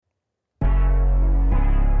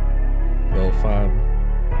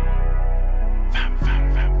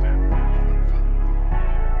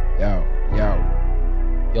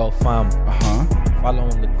Yo, fam. Follow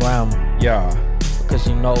on the gram. Yeah. Because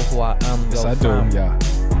you know who I am. Yes, yo, I fam. do. Yeah.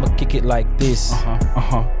 I'ma kick it like this.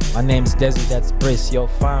 My name's Desi, that's Briss. Yo,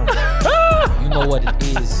 fam. You know what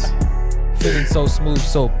it is. Feeling so smooth,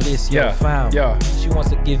 so bliss. Yo, fam. Yeah. She wants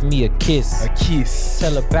to give me a kiss. A kiss.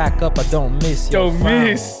 Tell her back up, I don't miss. Don't fam.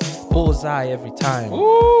 miss. Bullseye every time.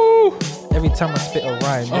 Ooh. Every time I spit a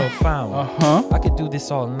rhyme. Yo, fam. I could do this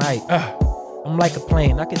all night. I'm like a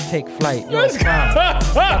plane, I can take flight. Yo, fam.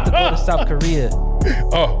 About to go to South Korea.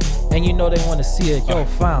 And you know they want to see it. Yo,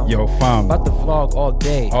 fam. Yo, fam. About to vlog all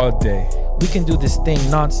day. All day. We can do this thing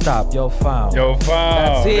non-stop. Yo, fam. Yo, fam.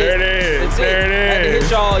 That's it. There it is. That's there it. it Had to is.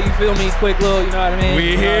 hit y'all, you feel me? Quick little, you know what I mean?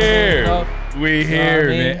 We You know here. what I mean? We here, what I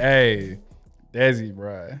mean? man. Hey, Desi,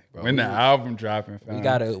 bro. When the album dropping, fam.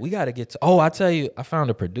 We gotta get to. Oh, I tell you, I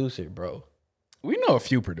found a producer, bro. We know a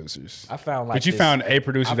few producers. I found like. But you found a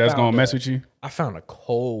producer that's gonna mess with you? I found a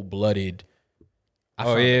cold-blooded.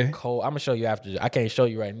 Oh, yeah? I'm gonna show you after. I can't show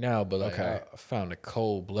you right now, but like Okay. I found a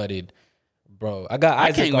cold-blooded, bro. I got. I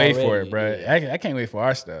Isaac can't wait for already. it, bro. I can't wait for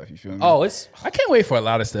our stuff. You feel me? Oh, I can't wait for a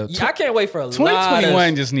lot of stuff. I can't wait for a lot.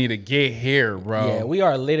 2021 just need to get here, bro. Yeah, we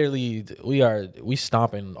are literally we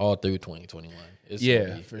stomping all through 2021. It's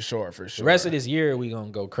Yeah, for sure. the rest of this year we gonna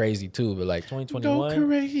go crazy too, but like 2021, Go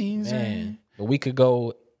crazy. man. But we could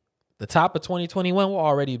go. The top of 2021 will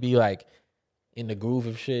already be like in the groove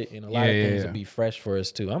of shit, and a lot of things will be fresh for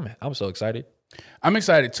us too. I'm so excited. I'm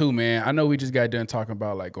excited too, man. I know we just got done talking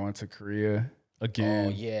about like going to Korea again. Oh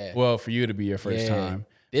yeah. Well, for you to be your first time.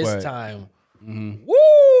 This time.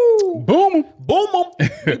 Woo! Boom. Boom!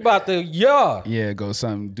 We about to Yeah, do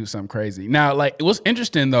something crazy. Now, like what's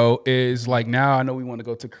interesting though is like now I know we want to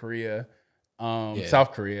go to Korea,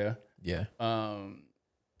 South Korea. Yeah.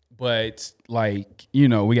 But like, you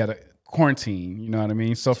know, we gotta quarantine, you know what I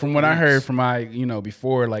mean? So from what I heard from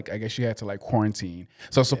before, like I guess you had to like quarantine.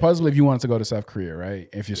 So supposedly if you wanted to go to South Korea, right?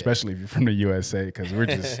 Especially if you're from the USA, because we're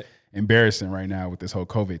just embarrassing right now with this whole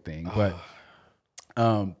COVID thing. But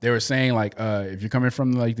they were saying like if you're coming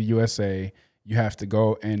from like the USA, you have to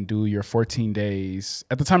go and do your 14 days.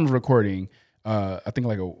 At the time of recording, I think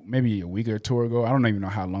like maybe a week or two ago, I don't even know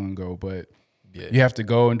how long ago, but you have to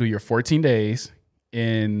go and do your 14 days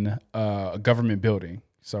in a government building.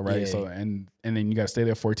 So right, so and then you got to stay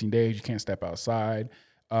there 14 days. You can't step outside.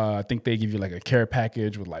 I think they give you like a care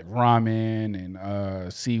package with like ramen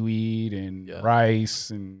and seaweed and rice,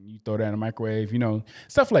 and you throw that in the microwave, you know,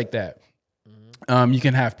 stuff like that. You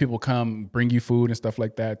can have people come bring you food and stuff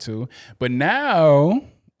like that too. But now,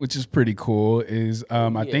 which is pretty cool, is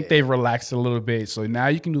I think they've relaxed a little bit. So now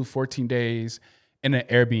you can do 14 days in an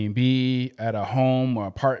Airbnb, at a home or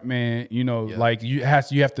apartment, you know, like you have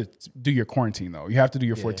to do your quarantine though. You have to do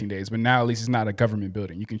your 14 days, but now at least it's not a government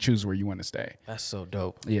building. You can choose where you want to stay. That's so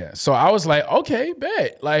dope. Yeah. So I was like, okay,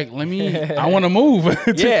 bet. Like, I want to move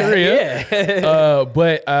to Korea. Yeah.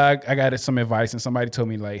 But I got some advice, and somebody told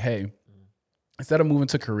me like, hey, instead of moving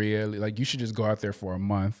to Korea, like you should just go out there for a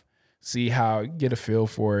month, see how, get a feel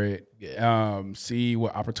for it, see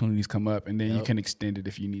what opportunities come up, and then you can extend it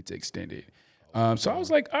if you need to extend it. So I was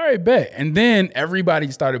like, all right, bet. And then everybody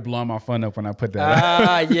started blowing my phone up when I put that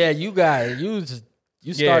out. Yeah, you guys,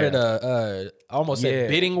 you started a almost a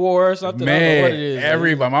bidding war or something. Man, I don't know what it is.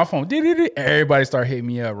 everybody, my phone, everybody started hitting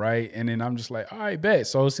me up, right? And then I'm just like, all right, bet.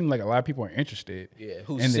 So it seemed like a lot of people are interested. Yeah,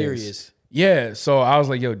 who's serious? Yeah, so I was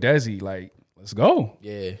like, yo, Desi, like, let's go.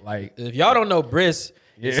 Yeah. Like, if y'all don't know Briss,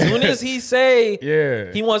 as soon as he say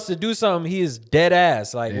he wants to do something, he is dead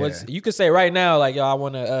ass. Like, you could say right now, like, yo, I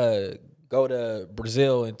want to go to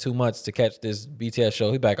Brazil in 2 months to catch this BTS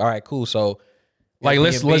show. He'd be like, all right, cool. So like,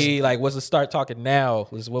 let's start talking now.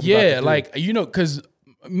 Like, you know, because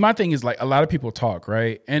my thing is like a lot of people talk,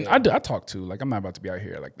 right? And I talk too. Like, I'm not about to be out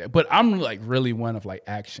here like that, but I'm like really one of like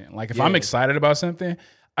action. Like if I'm excited about something,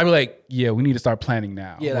 I'd be like, yeah, we need to start planning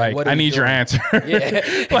now. Yeah, like I need your answer.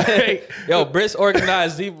 Yeah. Like, yo, Briss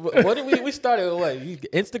organized. What did we started? What,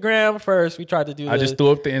 Instagram first? We tried to do. I just threw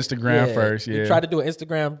up the Instagram first. Yeah, we tried to do an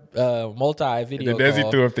Instagram multi-video. And then Desi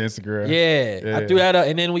threw up the Instagram. Yeah, I threw that up,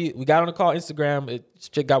 and then we got on the call Instagram.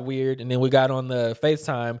 Shit got weird, and then we got on the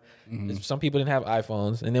FaceTime. Some people didn't have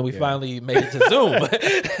iPhones, and then we finally made it to Zoom.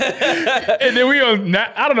 And then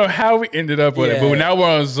I don't know how we ended up with it, but now we're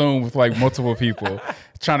on Zoom with like multiple people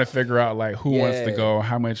trying to figure out like who wants to go,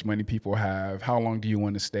 how much money people have, how long do you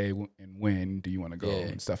want to stay, and when do you want to go,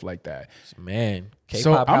 and stuff like that. Man,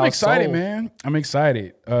 K-pop so I'm excited, soul. man. I'm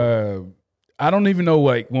excited. I don't even know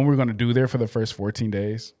like when we're going to do there for the first 14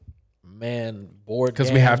 daes. Man, board games.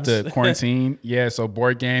 Because we have to quarantine. So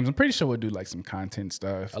board games. I'm pretty sure we'll do like some content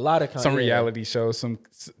stuff. A lot of content. Some reality shows, some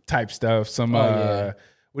type stuff. Some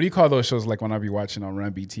what do you call those shows like when I be watching on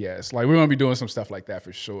Run BTS? Like we're gonna be doing some stuff like that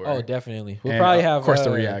for sure. Oh, definitely. We'll probably have of course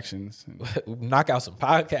the reactions. Knock out some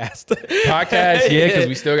podcasts. Podcasts, yeah, because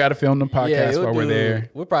we still got to film them podcasts while we're there.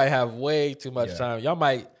 We'll probably have way too much time. Y'all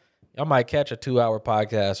might catch a 2-hour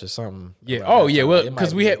podcast or something. Yeah. Oh yeah. Well,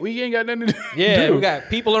 because we ain't got nothing to do. Yeah, we got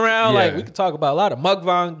people around. Like we could talk about a lot of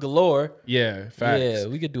mukbang galore. Yeah. Facts. Yeah,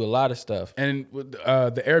 we could do a lot of stuff. And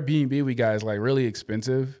the Airbnb we got is like really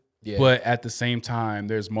expensive. Yeah. But at the same time,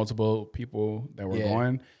 there's multiple people that were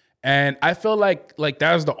going. And I feel like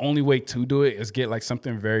that was the only way to do it is get like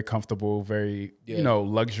something very comfortable, very,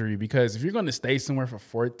 luxury. Because if you're going to stay somewhere for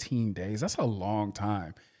 14 days, that's a long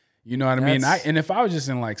time. You know what I mean? And if I was just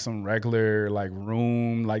in like some regular like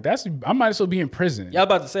room, like I might as well be in prison. Yeah, I was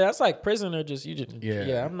about to say that's like prison or just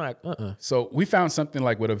I'm not. So we found something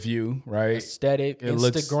like with a view, right? Aesthetic,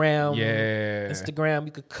 Instagram. Instagram.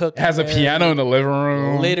 You could cook. It has a piano in the living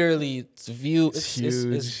room. Literally, it's view. It's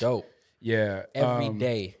huge. It's dope. Yeah, every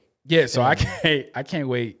day. Yeah, so I can't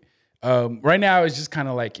wait. Right now it's just kind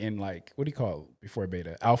of like in like what do you call it before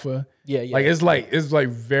beta alpha? Yeah. Like it's like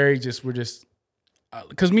very just we're just.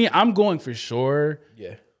 Because I'm going for sure.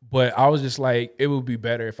 Yeah. But I was just like, it would be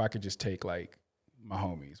better if I could just take like my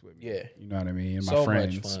homies with me. Yeah. You know what I mean? And my so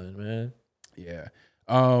friends. Much fun, man. Yeah.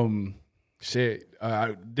 Shit.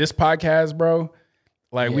 This podcast, bro,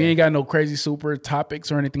 like we ain't got no crazy super topics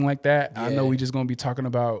or anything like that. Yeah. I know we just gonna be talking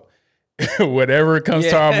about whatever comes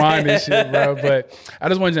to our mind and shit, bro. But I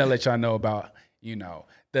just wanted to let y'all know about,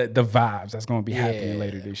 the vibes that's going to be happening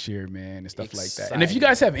later this year, man, and stuff like that. And if you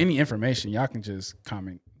guys have any information, y'all can just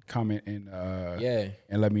comment and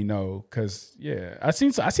and let me know. Cause I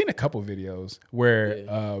seen a couple videos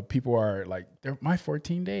where people are like, they're my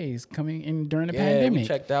 14 days coming in during the pandemic. We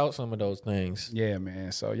checked out some of those things. Yeah,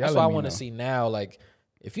 man. So that's what I want to see now. Like,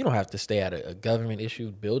 if you don't have to stay at a government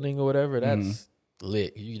issued building or whatever, that's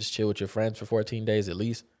lit. You just chill with your friends for 14 days at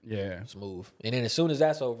least. Yeah, smooth. And then as soon as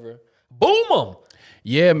that's over, boom them.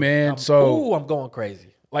 Yeah, man. I'm going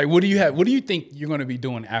crazy. Like, what do you think you're going to be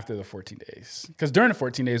doing after the 14 days? Because during the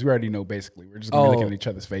 14 days, we already know basically. We're just going to be looking at each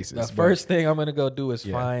other's faces. The first thing I'm going to go do is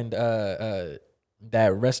find that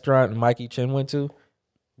restaurant Mikey Chen went to,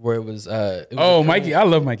 where it was Mikey. I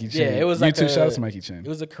love Mikey Chen. Yeah, it was like shout out to Mikey Chen. It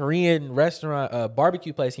was a Korean restaurant,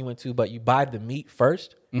 barbecue place he went to, but you buy the meat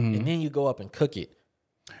first, and then you go up and cook it.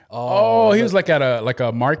 He was like at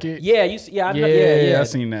a market. Yeah, I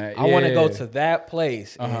seen that. I want to go to that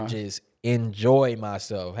place and just enjoy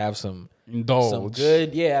myself, have some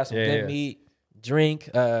good meat, drink,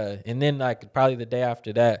 and then like probably the day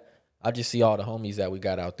after that, I'll just see all the homies that we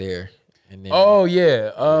got out there. And then,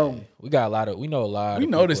 we got we know a lot. We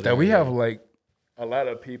noticed that we have like a lot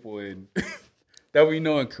of people in. That we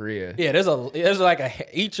know in Korea. Yeah, there's like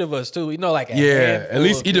each of us too. We know like at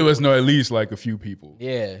least each of us know at least like a few people.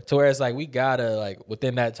 Yeah, to where it's like we gotta like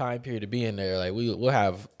within that time period of being there, like we'll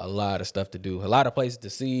have a lot of stuff to do, a lot of places to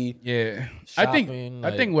see. Yeah, shopping,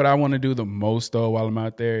 I think what I want to do the most though while I'm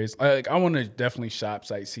out there is like I want to definitely shop,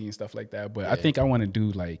 sightsee and stuff like that. But I think I want to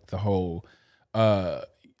do like the whole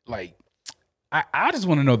like. I just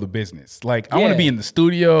want to know the business. Like, I want to be in the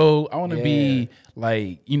studio. I want to be,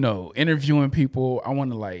 like, interviewing people. I want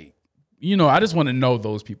to, like, I just want to know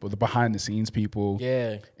those people, the behind-the-scenes people.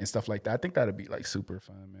 Yeah. And stuff like that. I think that would be, like, super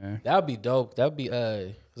fun, man. That would be dope. That would be,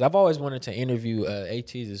 because I've always wanted to interview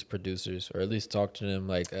AT's producers, or at least talk to them,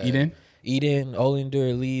 like. Eden,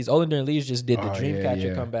 Olinder and Lee's. Olinder and Lee's just did the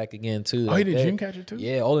Dreamcatcher come back again, too. He did Dreamcatcher, too?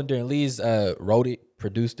 Yeah, Olinder and Lee's wrote it,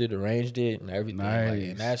 produced it, arranged it, and everything. Nice. Like,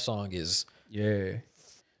 and that song is... Yeah.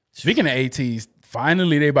 Speaking of ATs,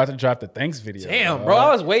 finally they about to drop the Thanks video. Damn, bro.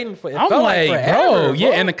 I was waiting for it. I'm felt like, forever, bro.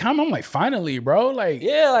 Yeah, in the comment, I'm like, finally, bro. Like,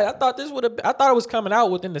 yeah, like I thought it was coming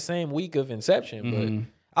out within the same week of inception,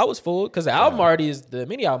 but I was fooled because the album the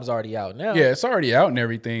mini album's already out now. Yeah, it's already out and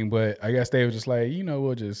everything, but I guess they were just like,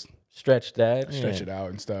 we'll just stretch it out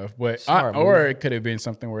and stuff. But or it could have been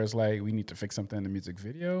something where it's like we need to fix something in the music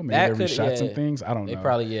video. Maybe they reshot some things. I don't know. They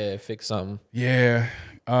probably fix something. Yeah.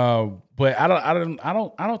 But I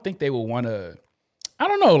don't think they would want to. I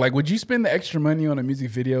don't know. Like, would you spend the extra money on a music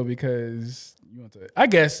video because you want to? I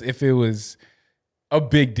guess if it was a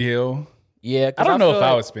big deal. Yeah, I don't know if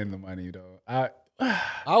I would spend the money though. I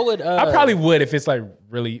would. I probably would if it's like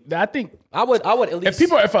really. I think I would at least.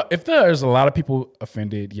 If there's a lot of people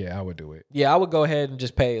offended, yeah, I would do it. Yeah, I would go ahead and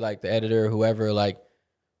just pay like the editor or whoever, like,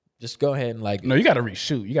 just go ahead and like. No, you got to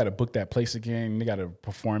reshoot. You got to book that place again. You got to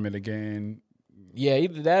perform it again. Yeah,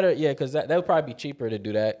 either that or because that would probably be cheaper to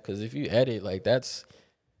do that. Because if you edit, like that's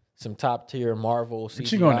some top tier Marvel CGI.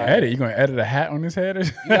 What you gonna edit? You gonna edit a hat on his head?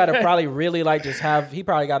 You gotta probably really like just have. He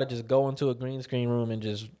probably gotta just go into a green screen room and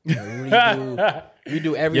just redo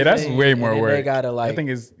everything. Yeah, that's way more work. They gotta like. I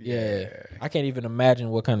think it's I can't even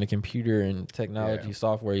imagine what kind of computer and technology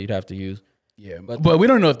software you'd have to use. Yeah, but we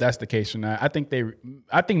don't know if that's the case or not. I think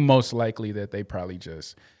most likely that they probably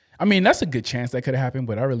just. I mean, that's a good chance that could have happened,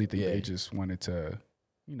 but I really think they just wanted to,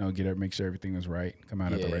 make sure everything was right, come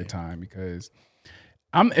out at the right time because.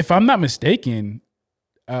 If I'm not mistaken,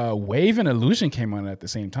 Wave and Illusion came on at the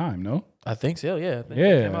same time, no? I think so, yeah.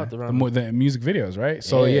 Came out the music videos, right?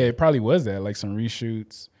 So, it probably was that, like some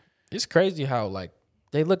reshoots. It's crazy how, like,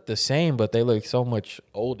 they look the same, but they look so much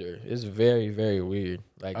older. It's very, very weird.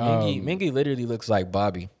 Like, Mingy literally looks like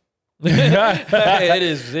Bobby. It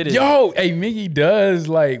is. Yo, hey, Mingy does,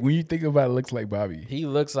 like, when you think about it, looks like Bobby. He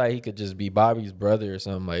looks like he could just be Bobby's brother or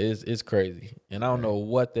something. Like, it's crazy. And I don't know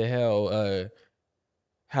what the hell...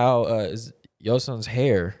 How is your son's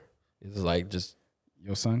hair is like just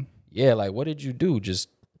your son? Yeah, like what did you do? Just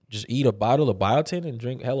eat a bottle of biotin and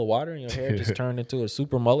drink hella water and your hair just turned into a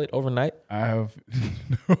super mullet overnight? I have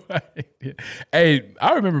no idea. Hey,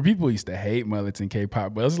 I remember people used to hate mullets in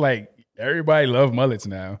K-pop, but it's like everybody love mullets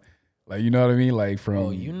now. Like, you know what I mean? Like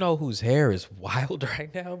from you know whose hair is wild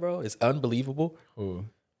right now, bro? It's unbelievable. Who?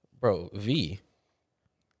 Bro, V.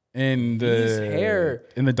 In His hair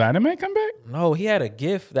in the Dynamite comeback? No, he had a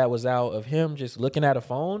GIF that was out of him just looking at a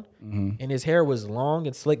phone, and his hair was long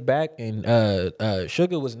and slicked back, and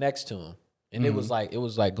Sugar was next to him, and it was like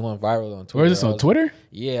going viral on Twitter. Where is this on Twitter?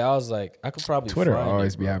 Yeah, I was like, I could probably Twitter find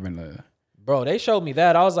always it, be having the. Bro, they showed me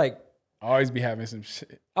that. I was like, always be having some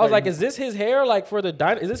shit. I was like, is this his hair? Like for the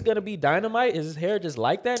is this gonna be Dynamite? Is his hair just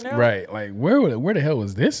like that now? Right. Like where the hell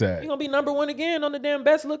was this at? He gonna be #1 again on the damn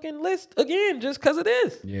best looking list again just because of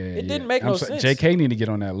this. Yeah. It didn't make no sense. JK need to get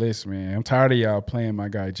on that list, man. I'm tired of y'all playing my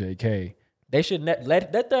guy JK. They should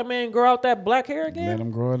let that man grow out that black hair again. Let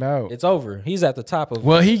him grow it out. It's over. He's at the top of.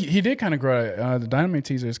 Well, he did kind of grow it. The Dynamite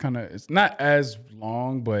teaser is it's not as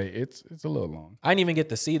long, but it's a little long. I didn't even get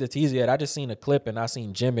to see the teaser yet. I just seen a clip and I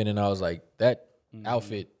seen Jimin and I was like, that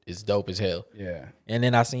outfit is dope as hell. Yeah. And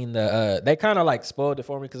then I seen the they kind of like spoiled it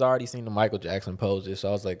for me because I already seen the Michael Jackson poses. So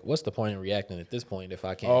I was like, what's the point in reacting at this point if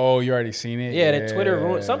I can't? Oh, you already seen it? Yeah, that Twitter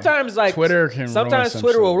ruined. Sometimes like Twitter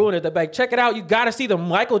will ruin it. They're like, check it out. You got to see the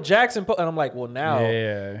Michael Jackson pose. And I'm like, well, now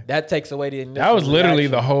that takes away the initial That was literally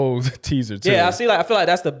reaction. the whole teaser too. Yeah, I feel like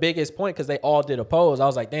that's the biggest point because they all did a pose. I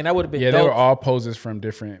was like, dang, that would have been dope. They were all poses from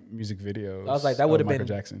different music videos. I was like, that would have been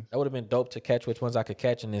Michael Jackson. That would have been dope to catch which ones I could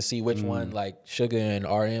catch and then see which one like Sugar and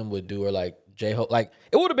RM would do or like J-Hope. Like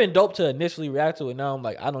it would have been dope to initially react to it. Now I'm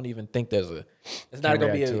like, I don't even think it's not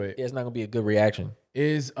gonna be a good reaction.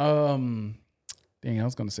 Dang, I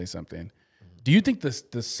was gonna say something. Do you think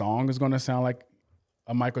the song is gonna sound like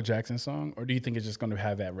a Michael Jackson song, or do you think it's just gonna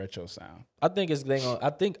have that retro sound? I think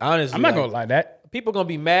honestly, I'm not gonna lie, that people gonna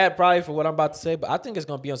be mad probably for what I'm about to say, but I think it's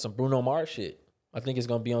gonna be on some Bruno Mars shit. I think it's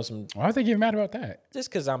gonna be on some. Why are they getting mad about that? Just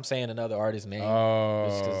because I'm saying another artist's name.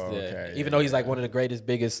 Oh, okay. Even though he's like one of the greatest,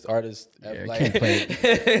 biggest artists. Yeah, like, you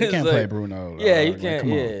can't play Bruno. Yeah, you can't.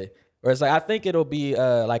 Yeah. Or it's like I think it'll be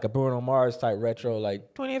like a Bruno Mars type retro,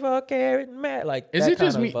 like 24 karat matte. Like, is it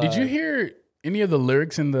just me? Did you hear any of the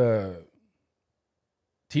lyrics in the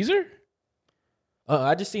teaser?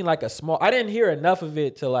 I just seen like a small. I didn't hear enough of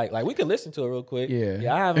it to like we could listen to it real quick.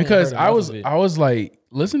 Yeah, I haven't because heard I was like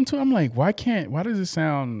listen to it, I'm like, why does it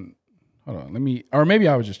sound? Hold on, or maybe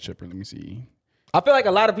I was just tripping. Let me see. I feel like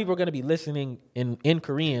a lot of people are gonna be listening in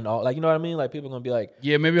Korean, like you know what I mean. Like people are gonna be like,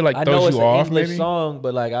 yeah, maybe like I know it's an English song,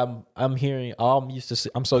 but like I'm hearing. I'm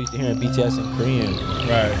so used to hearing BTS in Korean.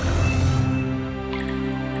 Right.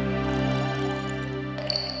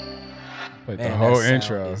 Like the whole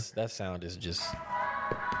intro. That sound is just.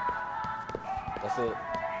 That's it.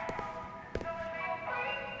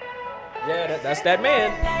 Yeah, that's that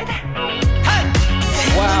man.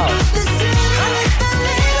 Wow.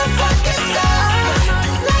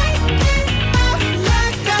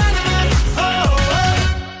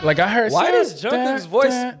 Like I heard. Why does Jungkook's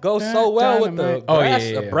voice go so well with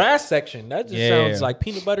the brass section? That just sounds like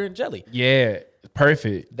peanut butter and jelly. Yeah,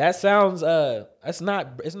 perfect. That sounds. It's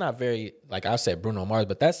not very like I said Bruno Mars,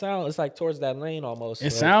 but that sound it's like towards that lane almost. It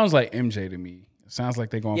sounds like MJ to me. It sounds like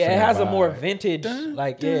they're going. Yeah, for it has a more vintage.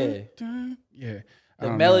 Yeah. The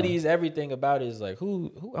melodies, everything about it is like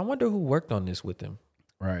who. I wonder who worked on this with him.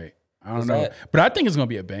 Right. I don't know, but I think it's gonna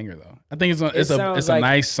be a banger though. I think it's a like,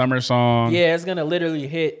 nice summer song. Yeah, it's gonna literally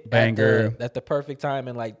hit banger at the perfect time,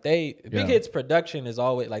 and like Big Hit's production is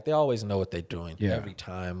always like they always know what they're doing every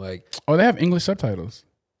time. Like they have English subtitles.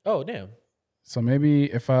 Oh damn, So maybe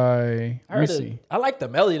if let me see. I like the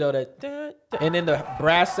melody though. That and then the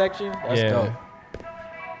brass section. That's dope.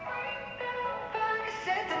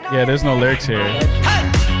 Yeah, there's no lyrics here.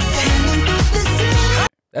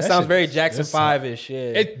 That sounds very Jackson 5-ish.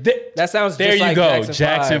 Yeah. That sounds there. Just You like go,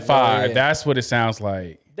 Jackson 5. Yeah. That's what it sounds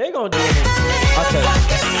like. They gonna do it. I'll tell you.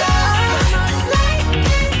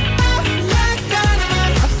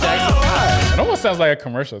 It almost sounds like a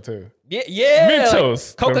commercial too. Yeah. Mentos.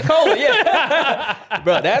 Like Coca-Cola, yeah.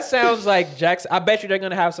 Bro, that sounds like Jackson. I bet you they're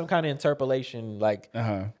going to have some kind of interpolation. Like,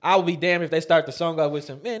 I'll be damned if they start the song off with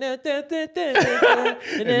some. I'll be like,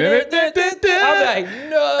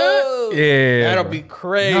 no. Yeah. That'll be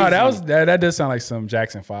crazy. No, that does sound like some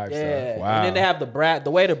Jackson 5 stuff. Wow. And then they have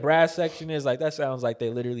the way the brass section is, like, that sounds like they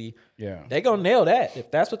literally, they going to nail that.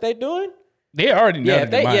 If that's what they're doing. They already know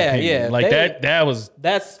it, in my opinion. Like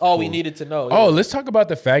that's all cool. we needed to know. Oh, let's talk about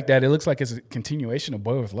the fact that it looks like it's a continuation of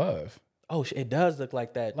Boy With Love. Oh, it does look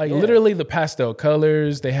like that. Like literally the pastel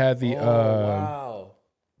colors. They had the wow.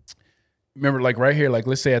 Remember, like right here, like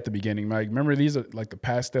let's say at the beginning, like remember these are like the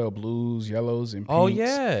pastel blues, yellows, and pinks. Oh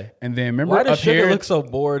yeah. And then remember why does up Sugar here, look so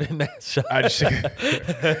bored in that shot?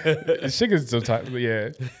 Sugar's so tight, but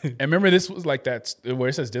yeah. And remember this was like that where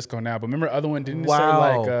it says disco now, but remember the other one didn't it say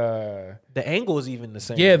like the angle is even the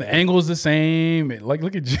same. Yeah, the angle is the same. Like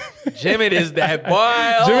look at Jim. Jimmy is that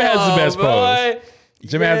boy. Jimmy has the best pose.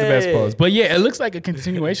 Jimmy has the best pose. But yeah, it looks like a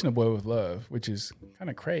continuation of Boy With Love, which is kind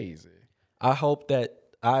of crazy. I hope that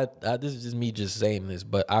this is just me just saying this,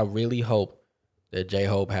 but I really hope that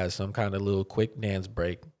J-Hope has some kind of little quick dance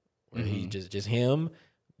break where he just him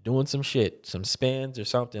doing some shit, some spins or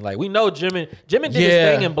something. Like we know Jimin did his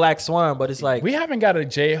thing in Black Swan, but it's like we haven't got a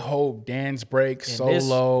J-Hope dance break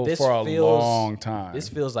solo for a long time. This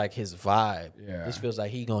feels like his vibe. Yeah. This feels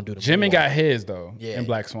like he gonna do the Jimin move. got his though in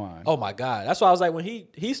Black Swan. Oh my God. That's why I was like when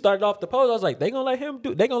he started off the pose, I was like, they gonna let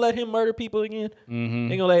him murder people again?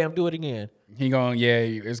 They gonna let him do it again.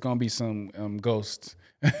 It's gonna be some ghosts.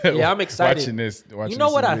 Yeah, I'm excited. Watching you know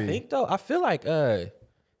what I think though? I feel like I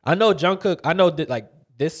know Jungkook. I know that like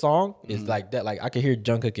this song is like that. Like I could hear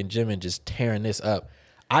Jungkook and Jimin just tearing this up.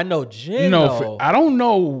 I know Jin. I don't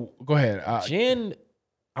know. Go ahead. Jin.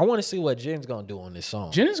 I want to see what Jin's gonna do on this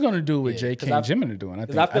song. Jin is gonna do what JK and Jimin are doing. I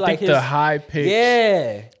think like the high pitch.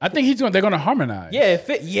 Yeah. I think they're gonna harmonize. Yeah.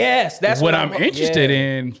 Yes. That's what I'm interested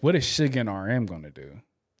in. What is Suga and RM gonna do?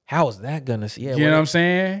 How is that gonna? Yeah. You know what I'm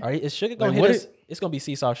saying? Is Suga gonna hit us? It's gonna be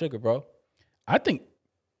Seesaw Sugar, bro. I think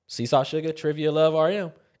Seesaw Sugar, Trivia Love,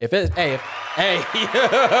 RM. If it's hey,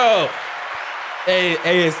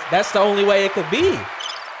 that's the only way it could be.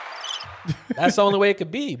 That's the only way it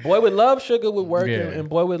could be. Boy With Love, Sugar would work, and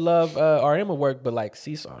Boy With Love, RM would work. But like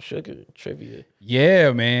Seesaw Sugar, Trivia.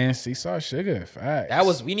 Yeah, man, Seesaw Sugar.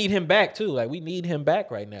 Facts. We need him back too. Like we need him back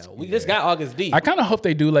right now. We just got August D. I kind of hope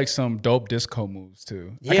they do like some dope disco moves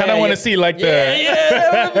too. I kind of want to see like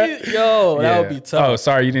that would be tough. Oh,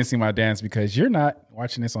 sorry, you didn't see my dance because you're not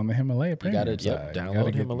watching this on the Himalaya Premium. You gotta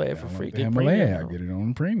download Himalaya for free. Get Himalaya, I get it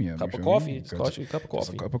on Premium. Cup of coffee. It costs you a cup of coffee. It's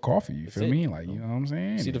a cup of coffee. You feel me? Like you know what I'm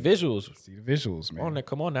saying? See the visuals. Man.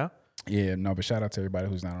 Come on now. Yeah, no, but shout out to everybody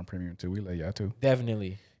who's not on Premium too. We love y'all too.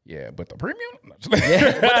 Definitely. Yeah, but the Premium? But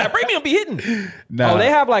that Premium be hitting. Nah. Oh, they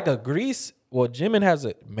have like a grease. Well, Jimin has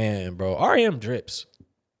a man, bro. RM drips.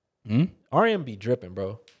 RM be dripping,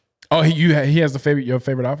 bro. Oh, he has your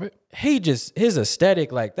favorite outfit? His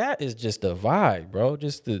aesthetic, like that is just a vibe, bro.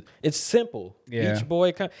 It's simple. Yeah. Beach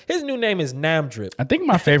Boy. His new name is Nam Drip. I think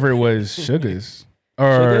my favorite was Sugar's.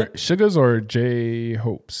 Or Sugar's or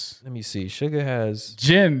J-Hope's. Let me see. Sugar has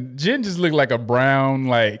Jin just looked like a brown,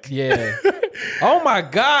 like Oh my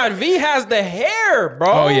God, V has the hair,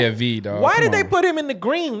 bro. Oh yeah, V, dog. Why did they put him in the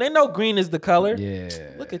green? They know green is the color. Yeah.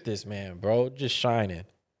 Look at this man, bro, just shining.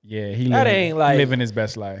 Yeah, he living his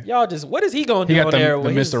best life. Y'all what is he gonna do on there? The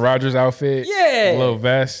Mr. Rogers outfit. Yeah. A little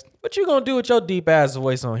vest. What you gonna do with your deep ass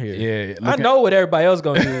voice on here? Yeah. I know what everybody else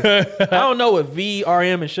gonna do. I don't know what V,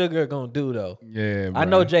 RM, and Sugar are gonna do though. Yeah, bro. I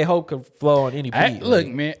know J-Hope can flow on any beat. Look,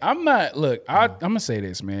 man, I'm gonna say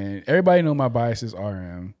this, man. Everybody know my bias is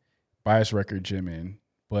RM, bias record Jimin,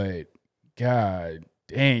 but God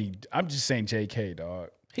dang, I'm just saying JK, dog.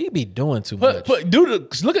 He be doing too much.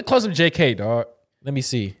 Look at close up JK, dog. Let me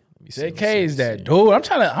see. JK is that dude. I'm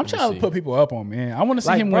trying to put people up on, man. I want to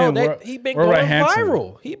see him win. He been going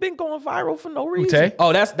viral. He been going viral for no reason. Ute?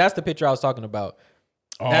 Oh, that's the picture I was talking about.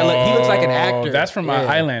 He looks like an actor. That's from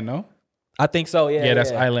Island, no? I think so. Yeah. Yeah,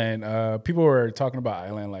 that's Island. People were talking about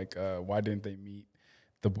Island, like why didn't they meet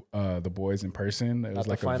the boys in person? It was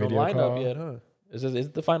like a video call. Yet, huh? Is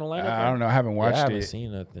it the final lineup? I don't know. I haven't watched it. I haven't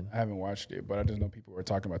seen nothing. I haven't watched it, but I just know people were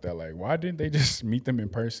talking about that. Like, why didn't they just meet them in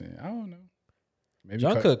person? I don't know. Maybe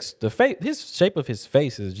Jungkook's his shape of his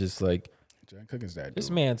face is just like Jungkook is that dude. This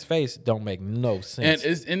man's face don't make no sense.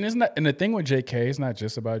 And the thing with JK, it's not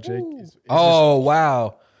just about Jake. It's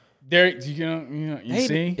wow. There, you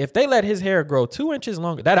see, if they let his hair grow 2 inches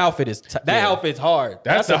longer, that outfit is outfit's hard.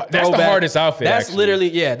 That's the hardest outfit. That's actually. literally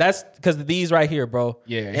that's because of these right here, bro.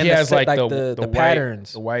 Yeah, and he has like the white,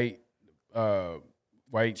 patterns, the white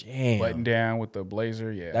button down with the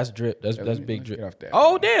blazer. Yeah, that's drip. That's big drip. Get off that,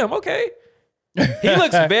 oh damn, okay. He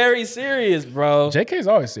looks very serious, bro. JK's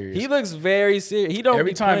always serious. He looks very serious. He don't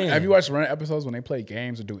every time. Playing. Have you watched run episodes when they play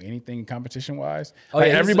games or do anything competition wise?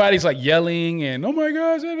 Everybody's like yelling and oh my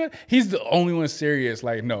gosh, he's the only one serious.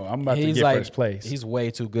 Like no, I'm about to get first place. He's way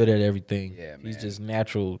too good at everything. Yeah, man. He's just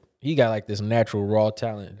natural. He got like this natural raw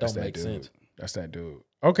talent. Don't make sense. That's that dude.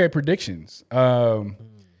 Okay, predictions. Okay,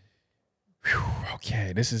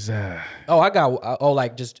 this is I got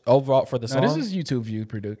like just overall for the song. This is YouTube view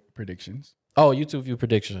predictions. Oh, YouTube view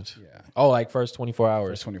predictions. Yeah. Oh, like first 24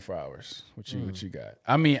 hours. First 24 hours. What you got?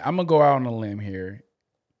 I mean, I'm gonna go out on a limb here.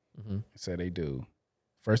 Say they do.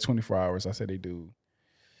 First 24 hours, I said they do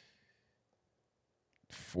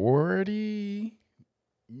 40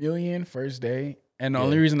 million first day. And the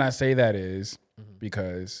only reason I say that is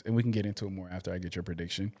because, and we can get into it more after I get your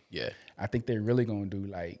prediction. Yeah. I think they're really gonna do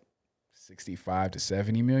like 65 to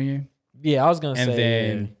 70 million. Yeah, I was gonna say. And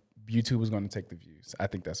then YouTube was gonna take the views. I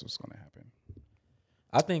think that's what's gonna happen.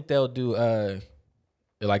 I think they'll do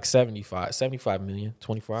like 75 million,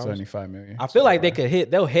 24 hours. 75 million. I feel like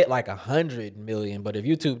they'll hit like 100 million, but if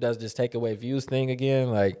YouTube does this take away views thing again,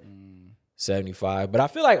 like 75. But I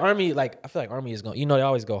feel like Army is going, they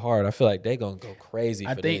always go hard. I feel like they're going to go crazy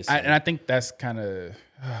for this. And I think that's kind of,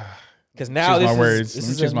 because now this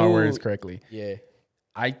is choose my words correctly. Yeah.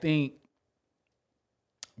 I think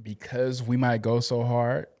because we might go so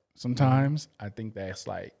hard sometimes, I think that's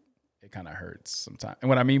like, it kind of hurts sometimes. And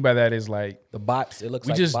what I mean by that is like the bots, it looks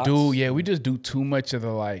like we just do too much of the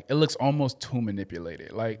like, it looks almost too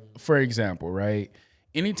manipulated. Like, for example, right?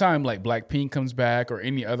 Anytime like Blackpink comes back or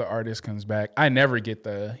any other artist comes back, I never get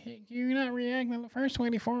the hey, you're not reacting in the first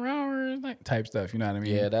 24 hours like type stuff. You know what I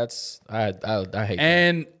mean? Yeah, that's I hate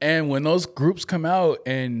that. And when those groups come out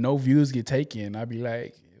and no views get taken, I'd be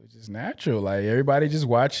like, it was just natural. Like everybody just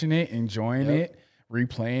watching it, enjoying it.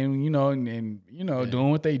 Replaying, and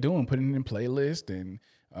doing what they do and putting it in playlist and,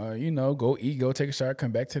 go eat, go take a shower,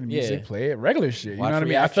 come back to the music, play it, regular shit. You know what I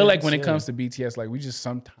mean? I feel like when it comes to BTS, like we just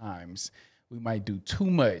sometimes we might do too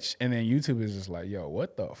much. And then YouTube is just like, yo,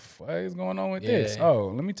 what the fuck is going on with this? Oh,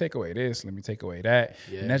 let me take away this. Let me take away that.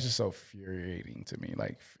 Yeah. And that's just so infuriating to me.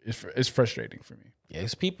 Like it's frustrating for me. Yeah,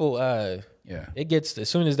 it's people, it gets, as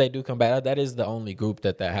soon as they do come back, that is the only group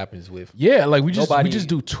that happens with. Yeah, like we just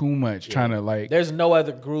do too much trying to like. There's no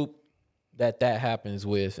other group that happens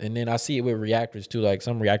with. And then I see it with reactors too. Like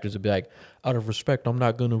some reactors would be like, out of respect, I'm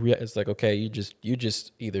not going to react. It's like, okay, you just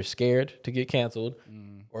either scared to get canceled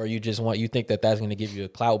or you think that's going to give you a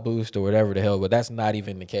clout boost or whatever the hell. But that's not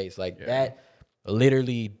even the case. Like that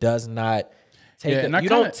literally does not take,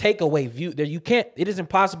 don't take away view. It is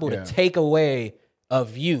impossible to take away a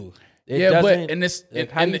view. How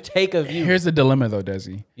you take a view. Here's the dilemma though,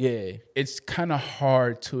 Desi. Yeah. It's kind of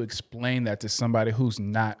hard to explain that to somebody who's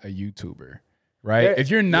not a YouTuber, right? If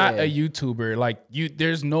you're not a YouTuber, like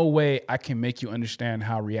there's no way I can make you understand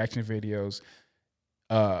how reaction videos,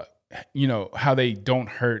 how they don't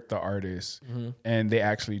hurt the artist and they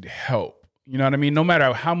actually help. You know what I mean? No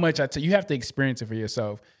matter how much you have to experience it for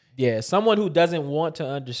yourself. Yeah, someone who doesn't want to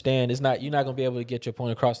understand you're not going to be able to get your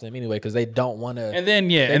point across to them anyway because they don't want to. And then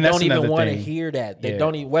they don't even want to hear that. They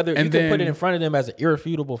don't even you can put it in front of them as an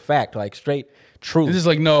irrefutable fact, like straight truth. It's just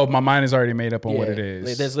like no, my mind is already made up on what it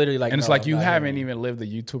is. There's literally like, and it's like you haven't even lived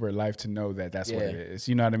the YouTuber life to know that's what it is.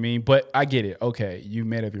 You know what I mean? But I get it. Okay, you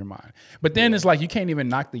made up your mind. But then it's like you can't even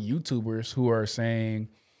knock the YouTubers who are saying.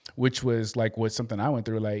 Which was like what's something I went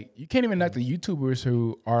through. Like you can't even knock the YouTubers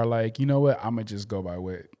who are like, you know what, I'm gonna just go by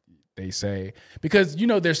what they say because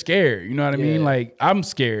they're scared. You know what I mean? Like I'm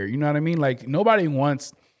scared. You know what I mean? Like nobody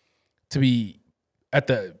wants to be at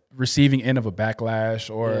the receiving end of a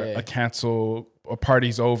backlash or a cancel or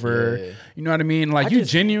party's over. Yeah. You know what I mean? Like you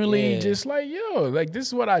genuinely just like, yo, like this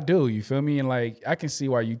is what I do. You feel me? And like I can see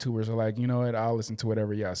why YouTubers are like, you know what, I'll listen to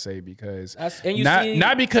whatever y'all say because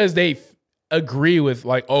not because they agree with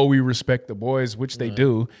like, oh, we respect the boys, which they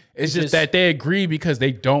do. It's just that they agree because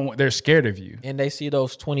they're scared of you. And they see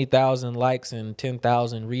those 20,000 likes and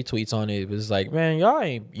 10,000 retweets on it. It's like, man,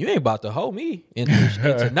 you ain't about to hold me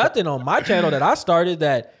into nothing on my channel that I started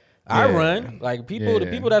that I run. Like the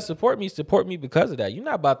people that support me because of that. You're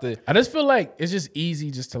not about to. I just feel like it's just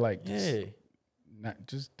easy just to like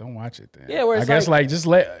just don't watch it then. Yeah, where it's I guess just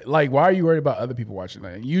why are you worried about other people watching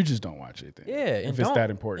it? You just don't watch it then. Yeah, if it's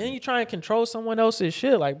that important. And you try and control someone else's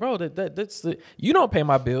shit. Like, bro, that's you don't pay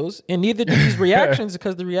my bills, and neither do these reactions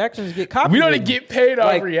because the reactions get copied. We don't get paid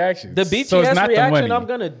off reactions. The BTS reaction I'm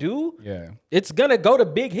gonna do, it's gonna go to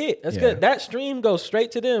big hit. That's good. That stream goes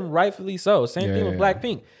straight to them, rightfully so. Same thing with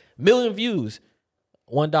Blackpink. Million views,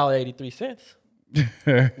 $1.83.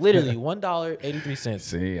 Literally $1.83.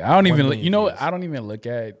 See, I don't even I don't even look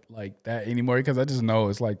at like that anymore because I just know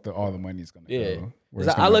it's like all the money's gonna go.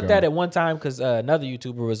 I looked at it one time because another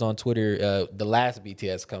YouTuber was on Twitter. The last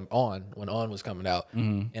BTS when On was coming out,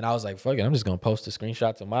 and I was like, "Fuck it, I'm just gonna post a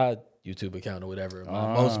screenshot to my YouTube account or whatever,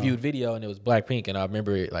 my most viewed video," and it was Blackpink, and I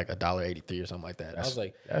remember it like $1.83 or something like that. I was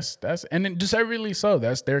like, "That's and then just really so.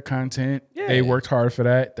 That's their content. Yeah. They worked hard for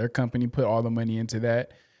that. Their company put all the money into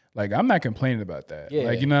that." Like, I'm not complaining about that. Yeah.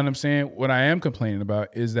 Like, you know what I'm saying? What I am complaining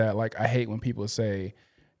about is that, like, I hate when people say,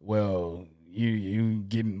 well, you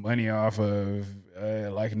getting money off of,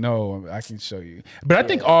 no, I can show you. But I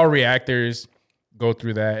think all reactors go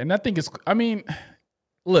through that. And I think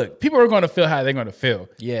look, people are going to feel how they're going to feel.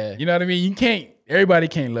 Yeah. You know what I mean? Everybody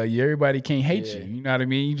can't love you. Everybody can't hate you. You know what I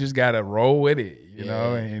mean? You just got to roll with it, you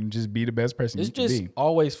know, and just be the best person you can be. It's just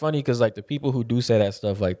always funny because, like, the people who do say that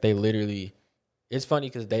stuff, like, they literally... It's funny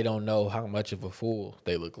because they don't know how much of a fool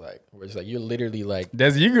they look like. Where it's like you're literally like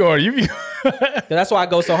that's that's why I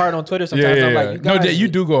go so hard on Twitter sometimes. I'm like, you guys, you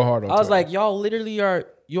do go hard on Twitter. I was like, you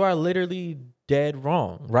are literally dead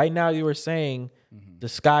wrong. Right now you were saying the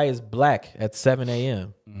sky is black at 7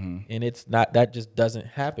 a.m. And it's not. That just doesn't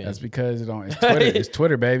happen. That's because it's Twitter. It's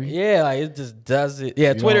Twitter, baby. Yeah, like it just does it.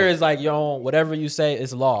 Yeah, Twitter is like whatever you say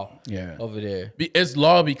is law. Yeah, over there. It's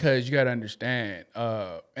law because you got to understand.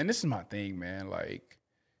 And this is my thing, man. Like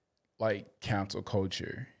cancel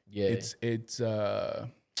culture. Yeah, it's the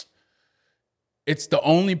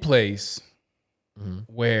only place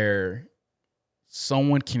where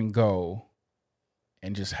someone can go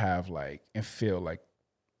and just have and feel like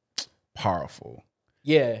powerful.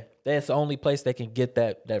 Yeah, that's the only place they can get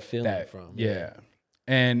that feeling from. Yeah.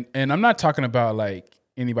 And I'm not talking about like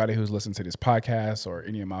anybody who's listened to this podcast or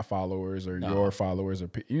any of my followers or your followers or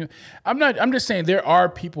I'm just saying there are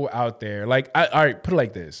people out there like all right, put it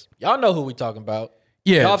like this. Y'all know who we talking about.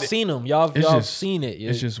 Yeah. Y'all have seen them. Y'all seen it.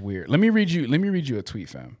 It's just weird. Let me read you a tweet,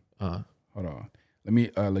 fam. Hold on. Let me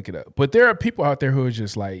look it up. But there are people out there who are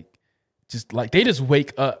just like they just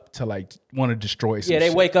wake up to like want to destroy some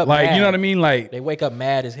shit. Wake up like mad. You know what I mean? Like they wake up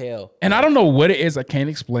mad as hell. And I don't know what it is. I can't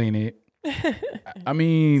explain it. I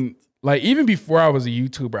mean, like even before I was a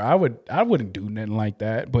YouTuber, I wouldn't do nothing like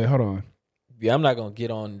that. But hold on. Yeah, I'm not gonna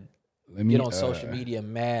get on social media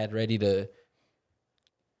mad, ready to.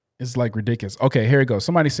 It's like ridiculous. Okay, here it goes.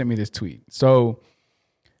 Somebody sent me this tweet. So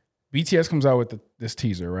BTS comes out with this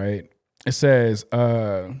teaser, right? It says,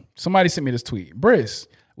 somebody sent me this tweet. Briss,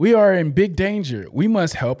 we are in big danger. We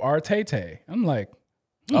must help our Tay-Tay. I'm like,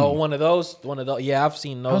 oh, one of those. Yeah, I've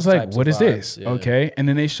seen those. I was like, what is this? Yeah. Okay. And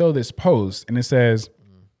then they show this post and it says,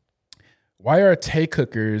 why are Tay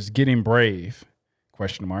cookers getting brave? ?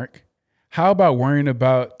 How about worrying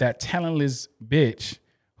about that talentless bitch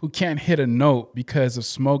who can't hit a note because of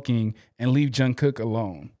smoking and leave Jungkook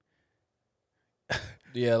alone?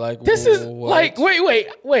 Yeah, like this is like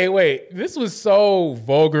wait. This was so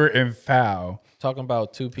vulgar and foul. Talking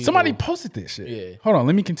about two people. Somebody posted this shit. Yeah. Hold on,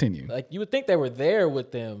 let me continue. Like you would think they were there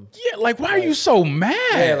with them. Yeah, like why are you so mad?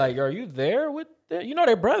 Yeah, like are you there with them? You know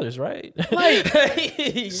they're brothers, right? Like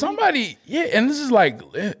somebody, yeah, and this is like,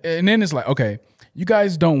 and then it's like, okay, you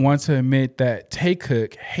guys don't want to admit that Tay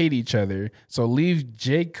Cook hate each other, so leave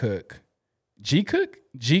J Cook. G Cook?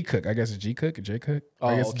 G Cook. I guess it's G Cook or J Cook. Oh,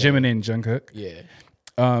 I guess okay. Jimin and Jungkook. Yeah.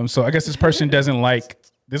 So I guess this person doesn't like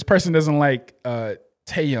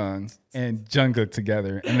Taeyong and Jungkook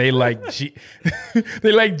together, and they like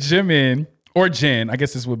they like Jimin or Jin. I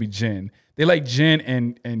guess this would be Jin. They like Jin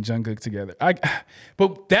and Jungkook together.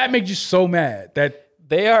 But that makes you so mad that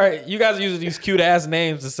they are. You guys are using these cute ass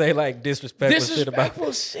names to say like disrespectful shit about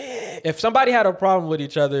shit. If somebody had a problem with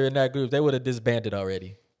each other in that group, they would have disbanded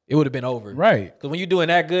already. It would have been over, right? Because when you're doing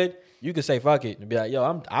that good, you can say fuck it and be like, yo,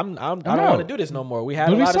 I don't want to do this no more. We had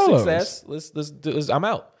a lot of success. Let's do this. I'm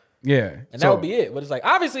out. Yeah. And that would be it. But it's like,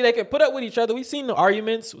 obviously they can put up with each other. We've seen the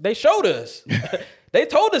arguments. They showed us. They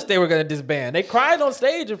told us they were going to disband. They cried on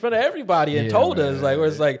stage in front of everybody and told us. Like, where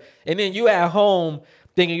it's like, and then you at home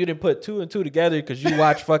thinking you didn't put 2 and 2 together because you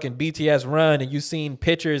watch fucking BTS run and you seen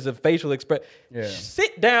pictures of facial expression. Yeah.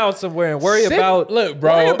 Sit down somewhere and worry about your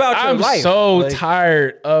life. I'm so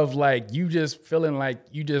tired of like you just feeling like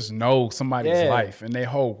you just know somebody's life and their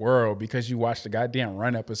whole world because you watched the goddamn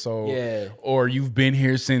Run episode, or you've been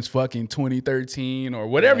here since fucking 2013, or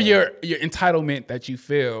whatever your entitlement that you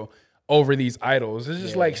feel over these idols. It's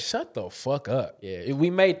just like, shut the fuck up. Yeah, we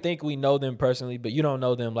may think we know them personally, but you don't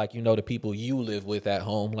know them like you know the people you live with at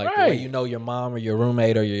home. Like the way you know your mom or your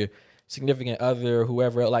roommate or your significant other or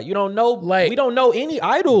whoever. Like you don't know, like we don't know any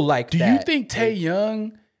idol like that. Do you think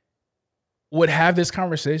Taeyoung would have this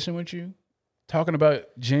conversation with you? Talking about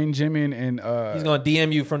Jimin and he's gonna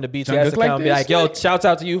DM you from the BTS account and be like, yo, shouts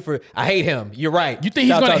out to you for I hate him. You're right. You think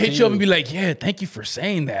he's gonna hit you up and be like, yeah, thank you for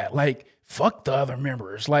saying that. Like, fuck the other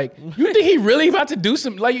members. Like, you think he really about to do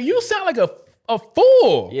some? Like, you sound like a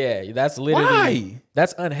fool. Yeah, that's literally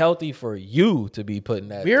that's unhealthy for you to be putting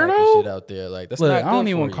that type of shit out there. Like, that's not good. I don't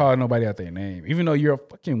even want to call nobody out their name, even though you're a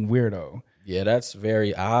fucking weirdo. Yeah, that's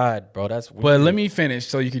very odd, bro. That's weird. But let me finish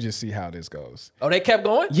so you can just see how this goes. Oh, they kept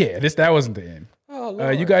going? Yeah, that wasn't the end. Oh,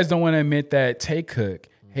 Lord. You guys don't want to admit that Tay Cook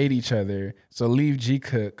hate each other, so leave G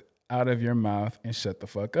Cook out of your mouth and shut the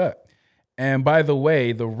fuck up. And by the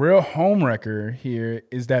way, the real homewrecker here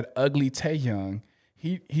is that ugly Taeyoung.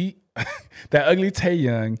 He that ugly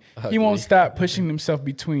Taeyoung. He won't stop pushing himself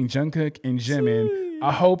between Jungkook and Jimin.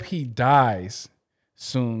 I hope he dies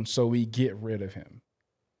soon so we get rid of him.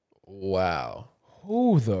 Wow.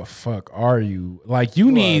 Who the fuck are you? Like,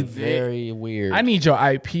 you need very weird. I need your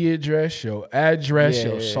IP address, your address,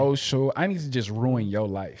 your social. I need to just ruin your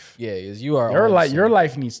life. Yeah, because you are your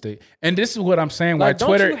life needs to. And this is what I'm saying. Like, why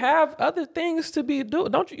Twitter? Don't you have other things to be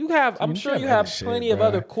doing? Don't you have? I'm sure you have plenty of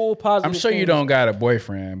other cool, positive. I'm sure you don't got a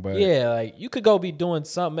boyfriend, but like you could go be doing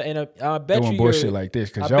something, and I bet doing you bullshit like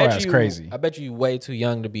this because your ass crazy. I bet you way too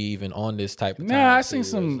young to be even on this type of. Nah, I seen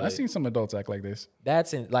some adults act like this.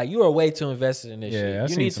 That's like you are way too invested in this shit.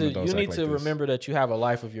 You need to remember that you have a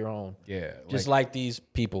life of your own. Yeah. Just like these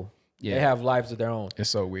people. Yeah. They have lives of their own. It's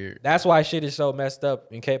so weird. That's why shit is so messed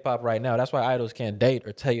up in K-pop right now. That's why idols can't date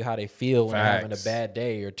or tell you how they feel when they're having a bad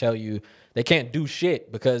day, or tell you they can't do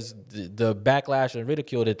shit because the backlash and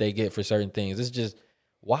ridicule that they get for certain things. It's just,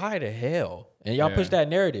 why the hell? And y'all push that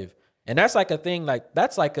narrative. And that's like a thing, like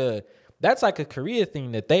that's like a Korea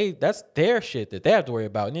thing that's their shit that they have to worry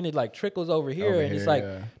about. And then it like trickles over here and it's like,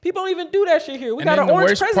 people don't even do that shit here. We got an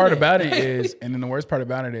orange president. And then the worst part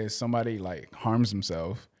about it is somebody like harms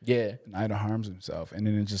himself. Yeah. An idol harms himself. And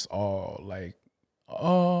then it's just all like,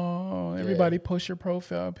 oh, everybody push your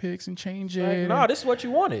profile pics and change it. Like, no, this is what you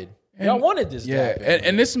wanted. Y'all wanted this to happen.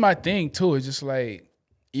 And this is my thing too. It's just like,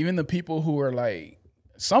 even the people who are like,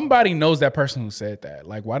 somebody knows that person who said that.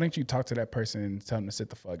 Like, why didn't you talk to that person and tell them to sit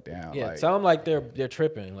the fuck down? Yeah, like, tell them like they're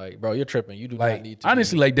tripping. Like, bro, you're tripping. You do not need to.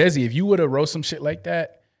 Honestly, like Desi, if you would have wrote some shit like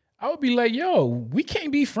that, I would be like, yo, we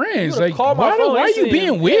can't be friends. Like, why are you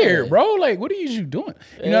being weird, bro? Like, what are you doing?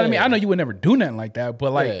 You know what I mean? I know you would never do nothing like that,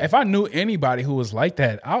 but like, if I knew anybody who was like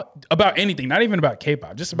that, about anything, not even about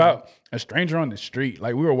K-pop, just about a stranger on the street.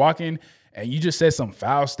 Like, we were walking and you just said some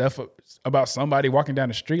foul stuff about somebody walking down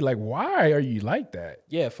the street. Like, why are you like that?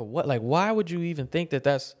 Yeah, for what? Like, why would you even think that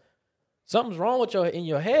that's something's wrong with in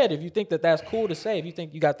your head if you think that that's cool to say? If you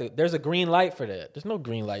think you got there's a green light for that. There's no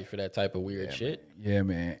green light for that type of weird shit. Man. Yeah,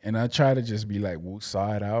 man. And I try to just be like,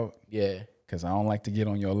 side out. Yeah. Because I don't like to get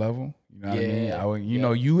on your level. You know what I mean? You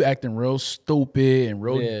know, you acting real stupid and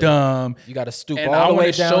real dumb. You got to stoop all the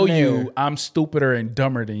way down. And I want to show you I'm stupider and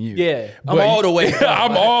dumber than you. Yeah. I'm all the way dumb.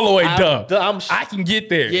 I'm all the way dumb. I can get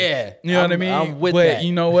there. Yeah. You know what I mean? I'm with that. But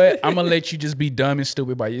you know what? I'm going to let you just be dumb and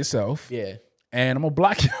stupid by yourself. Yeah. And I'm going to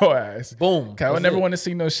block your ass. Boom. I would never want to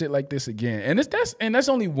see no shit like this again. And that's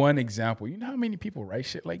only one example. You know how many people write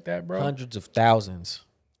shit like that, bro? Hundreds of thousands.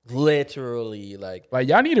 Literally, like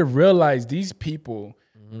y'all need to realize these people,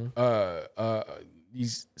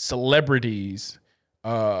 these celebrities,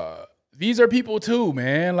 these are people too,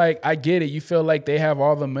 man. Like, I get it. You feel like they have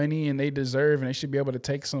all the money and they deserve and they should be able to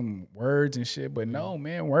take some words and shit. But no,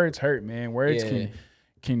 man, words hurt, man. Words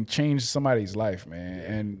can change somebody's life, man.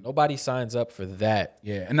 And nobody signs up for that.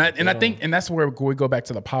 Yeah, and I think that's where we go back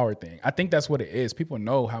to the power thing. I think that's what it is. People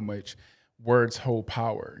know how much words hold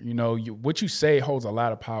power. You know, what you say holds a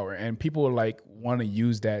lot of power, and people like want to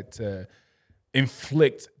use that to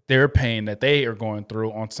inflict their pain that they are going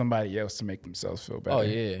through on somebody else to make themselves feel better. Oh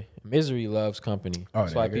yeah, misery loves company.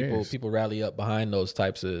 That's why people rally up behind those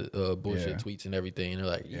types of bullshit tweets and everything. And they're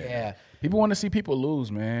like, people want to see people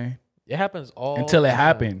lose, man. It happens all until it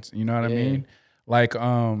happens. You know what I mean? Like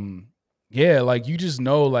Yeah, like you just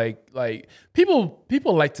know, like people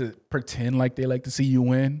like to pretend like they like to see you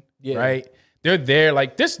win, right? They're there,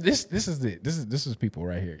 like this is it. This is people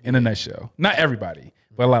right here in a nutshell. Not everybody,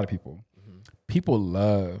 but a lot of people. People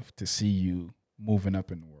love to see you moving up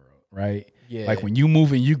in the world, right? Yeah. Like when you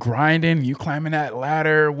moving, you grinding, you climbing that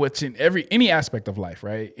ladder, what's in any aspect of life,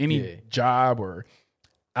 right? Any job or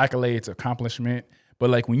accolades, accomplishment. But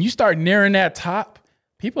like when you start nearing that top,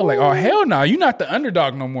 people are like, oh, hell no, you're not the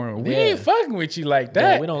underdog no more. We ain't fucking with you like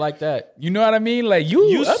that. Yeah, we don't like that. You know what I mean? Like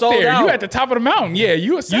you up there, out. You at the top of the mountain. Yeah,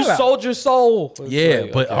 you sold your soul. Yeah,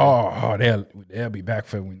 like, but they'll be back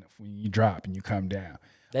for when you drop and you come down.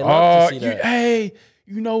 They love to see that. Hey,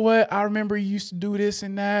 you know what? I remember you used to do this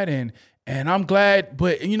and that, and I'm glad,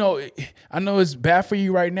 but you know, I know it's bad for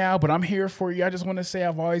you right now, but I'm here for you. I just want to say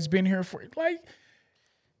I've always been here for you. Like,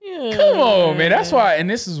 come on, man. That's why, and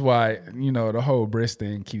this is why, you know, the whole Brisk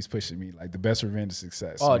thing keeps pushing me. Like the best revenge is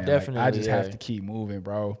success. Oh, man. definitely. Like, I just have to keep moving,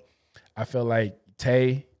 bro. I feel like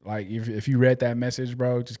Tay, like if you read that message,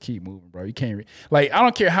 bro, just keep moving, bro. You can't like, I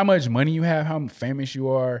don't care how much money you have, how famous you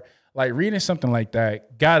are. Like reading something like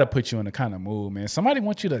that gotta put you in the kind of mood, man. Somebody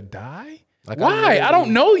wants you to die? Like, why? I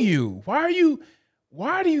don't know you. Why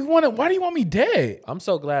do you want me dead? I'm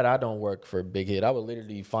so glad I don't work for Big Hit. I would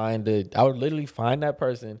literally find that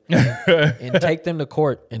person and take them to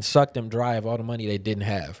court and suck them dry of all the money they didn't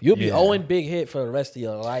have. You'll be owing Big Hit for the rest of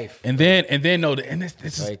your life. And then this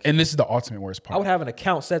is the ultimate worst part. I would have an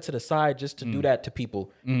account set to the side just to do that to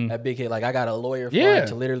people at Big Hit. Like I got a lawyer fund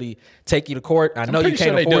to literally take you to court. I know you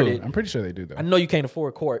can't afford it. I'm pretty sure they do though. I know you can't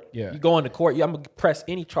afford court. Yeah. You go into court, I'm gonna press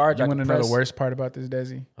any charge. You want to know the worst part about this,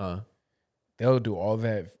 Desi? They'll do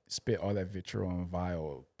spit all that vitriol and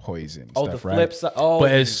vile poison stuff, right? Flip side.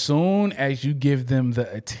 But as soon as you give them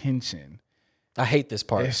the attention, I hate this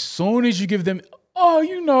part. As soon as you give them, I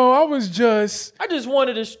just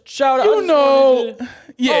wanted to shout out. Oh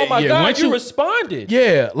my God, once you responded.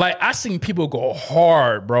 Yeah, like I seen people go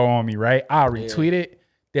hard, bro, on me, right? I'll retweet it,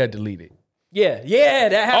 they'll delete it. Yeah,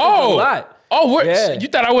 that happens a lot. You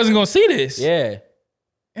thought I wasn't gonna see this? Yeah,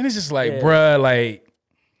 and it's just like, bruh, like.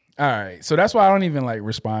 All right. So that's why I don't even like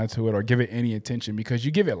respond to it or give it any attention, because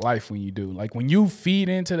you give it life when you do. Like when you feed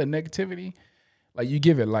into the negativity, like you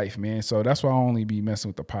give it life, man. So that's why I only be messing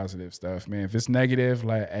with the positive stuff, man. If it's negative,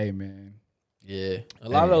 like, hey, man. Yeah. A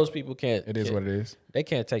lot of those people can't. It is what it is. They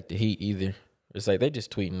can't take the heat either. It's like they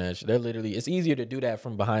just tweeting that shit. They're literally, it's easier to do that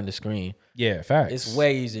from behind the screen. Yeah, facts. It's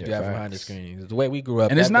way easier to do that from behind the screen. It's the way we grew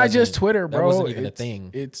up. And it's not just Twitter, bro. That wasn't even a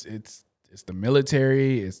thing. It's the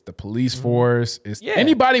military, it's the police force, it's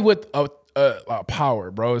anybody with a power,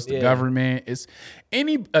 bro. It's the government, it's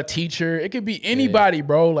a teacher. It could be anybody,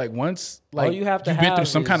 bro. Like once, like you've been through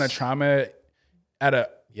some kind of trauma at a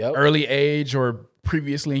early age or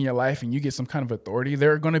previously in your life, and you get some kind of authority,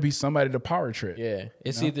 they're going to be somebody to power trip. Yeah,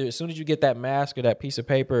 it's either as soon as you get that mask or that piece of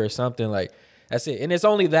paper or something, like that's it. And it's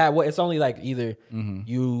only that. It's only like either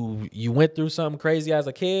you went through something crazy as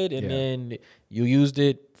a kid, and then you used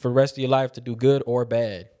it for the rest of your life to do good or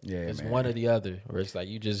bad. Yeah, it's one or the other. Or it's like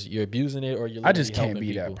you're abusing it, or you're. I just can't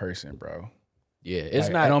be that person, bro. Yeah, it's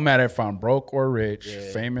like, not. It don't matter if I'm broke or rich,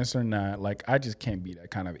 famous or not. Like I just can't be that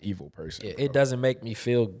kind of evil person. Yeah, it doesn't make me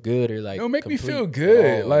feel good or like. It'll make me feel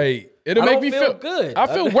good. Like it'll make me feel good. I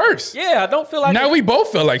feel worse. Yeah, I don't feel like. Now we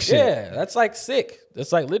both feel like shit. Yeah, that's like sick.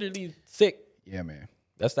 That's like literally sick. Yeah, man.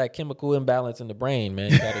 That's that chemical imbalance in the brain,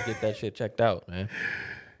 man. You got to get that shit checked out, man.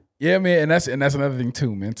 Yeah, man, and that's another thing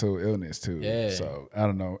too, mental illness too. Yeah. So I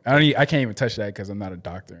don't know. I can't even touch that because I'm not a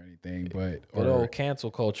doctor or anything. But old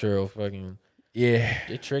cancel culture of fucking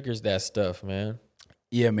it triggers that stuff, man.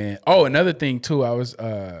 Yeah, man. Oh, another thing too. I was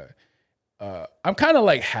I'm kind of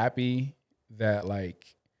like happy that like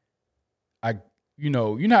you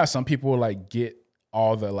know how some people like get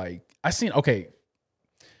all the like I seen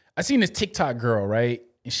this TikTok girl, right?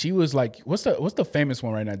 And she was like, what's the famous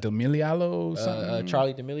one right now? D'Amelio?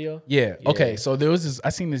 Charlie D'Amelio? Yeah. Okay. So there was this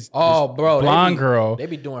bro, blonde girl. They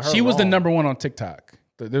be doing her She was the wrong. number one on TikTok.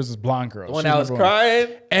 There's this blonde girl. The one that was crying.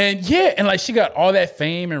 And like she got all that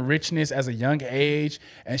fame and richness as a young age.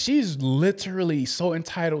 And she's literally so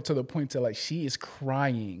entitled to the point that like she is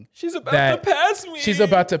crying. She's about to pass me. She's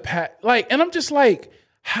about to pass. Like, and I'm just like,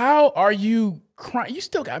 how are you crying? You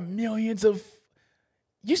still got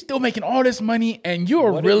you still making all this money, and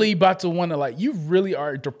you're really about to want to like. You really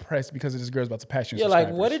are depressed because this girl's about to pass you. Yeah,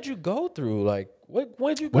 like what did you go through? Like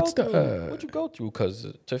what'd you go through? What'd you go through?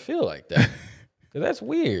 To feel like that? Cause that's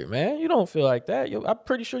weird, man. You don't feel like that. I'm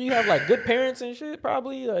pretty sure you have like good parents and shit.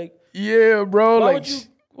 Probably like yeah, bro. Why like would you?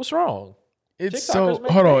 What's wrong? It's so,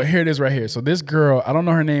 hold on, here it is right here. So this girl, I don't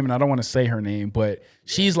know her name and I don't want to say her name, but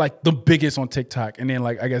she's like the biggest on TikTok. And then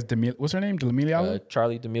like, I guess, what's her name? D'Amelio?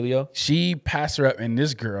 Charlie D'Amelio. She passed her up and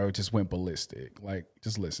this girl just went ballistic. Like,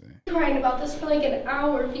 just listen. Crying about this for like an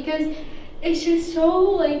hour because it's just so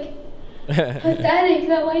like pathetic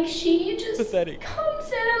that like she just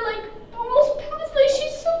comes in and like almost passes, like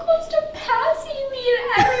she's so close to passing me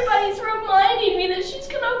and everybody's reminding me that she's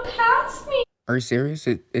gonna pass me. Are you serious?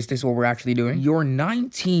 Is this what we're actually doing? You're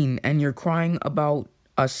 19 and you're crying about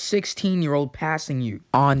a 16-year-old passing you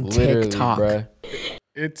on TikTok. Bruh.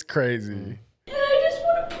 It's crazy. And I just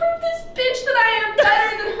want to prove this bitch that I am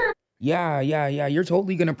better than her. Yeah. You're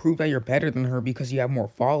totally gonna prove that you're better than her because you have more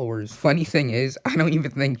followers. Funny thing is, I don't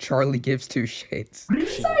even think Charlie gives two shits.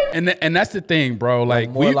 And that's the thing, bro. Like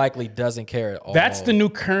more likely doesn't care at all. That's the new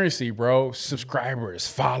currency, bro. Subscribers,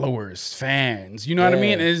 followers, fans. You know what I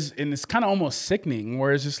mean? And it's kind of almost sickening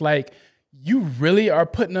where it's just like, you really are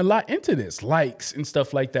putting a lot into this, likes and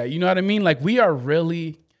stuff like that. You know what I mean? Like we are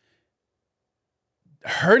really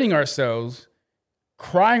hurting ourselves,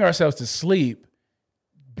 crying ourselves to sleep,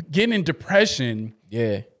 getting in depression,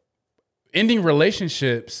 ending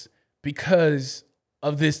relationships because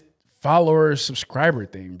of this follower subscriber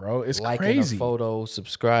thing, bro. It's liking crazy. A photo,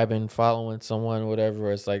 subscribing, following someone,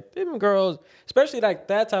 whatever. It's like them girls, especially like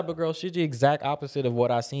that type of girl. She's the exact opposite of what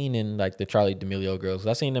I seen in like the Charlie D'Amelio girls.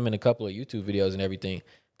 I seen them in a couple of YouTube videos and everything.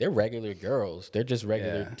 They're regular girls. They're just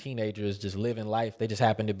regular teenagers, just living life. They just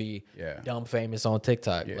happen to be dumb famous on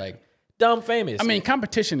TikTok, like dumb famous. I mean,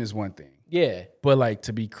 competition is one thing. Yeah, but like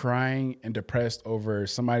to be crying and depressed over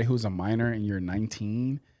somebody who's a minor and you're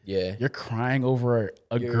 19. Yeah, you're crying over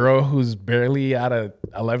a girl who's barely out of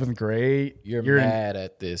 11th grade. You're mad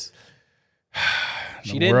at this.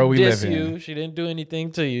 She didn't diss you. She didn't do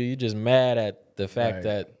anything to you. You're just mad at the fact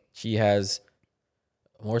that she has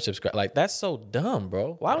more subscribers. Like, that's so dumb,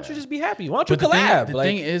 bro. Why don't you just be happy? Why don't you collab? The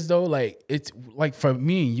thing is, though, like, it's like for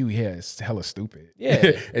me and you, it's hella stupid.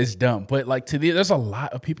 Yeah. It's dumb. But like there's a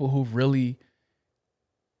lot of people who really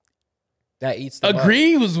that eats them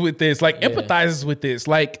agrees with this, like empathizes with this,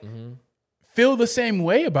 like feel the same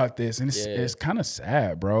way about this. And it's kind of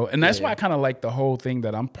sad, bro. And that's why I kind of like the whole thing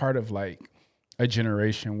that I'm part of, like a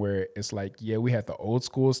generation where it's like, we had the old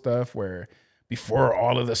school stuff where before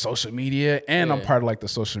all of the social media, and I'm part of like the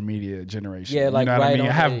social media generation. Yeah, like, you know what I mean?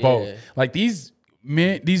 I have both. Yeah. Like these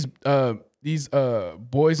men, these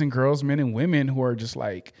boys and girls, men and women who are just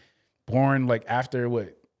like born like after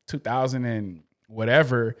 2000 and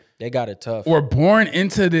whatever. They got it tough. Or born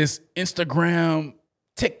into this Instagram,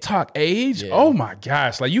 TikTok age. Yeah. Oh my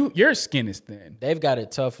gosh. Like your skin is thin. They've got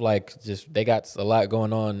it tough. Like just, they got a lot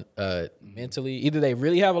going on mentally. Either they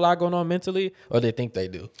really have a lot going on mentally or they think they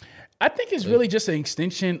do. I think it's really just an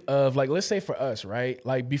extension of, like, let's say for us, right?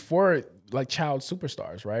 Like before, like child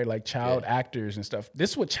superstars, right? Like child actors and stuff. This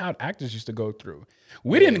is what child actors used to go through.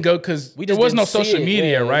 We didn't go because there was no social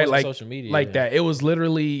media, right? Like social media, that. It was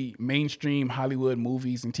literally mainstream Hollywood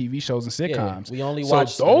movies and TV shows and sitcoms. Yeah. We only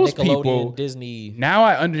watched those Nickelodeon, people. Disney. Now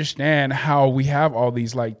I understand how we have all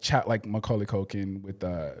these like Macaulay Culkin with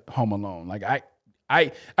Home Alone. Like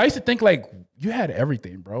I used to think like you had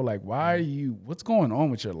everything, bro. Like why are you? What's going on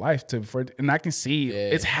with your life? And I can see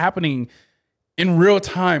it's happening in real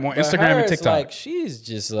time on Instagram and TikTok. Like she's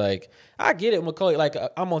just like, I get it, Macaulay. Like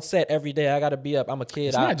I'm on set every day. I got to be up. I'm a kid.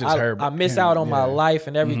 It's not just her. I miss out on my life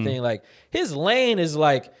and everything. Like his lane is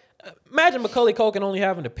like, imagine Macaulay Culkin only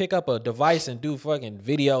having to pick up a device and do fucking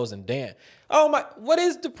videos and dance. Oh my, what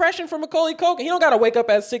is depression for Macaulay Culkin? He don't got to wake up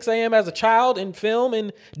at 6 a.m. as a child and film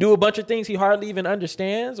and do a bunch of things he hardly even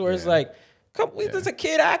understands. Where it's like, it's a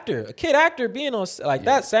kid actor. A kid actor being on, like,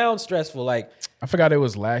 that sounds stressful. Like, I forgot it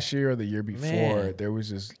was last year or the year before. Man. There was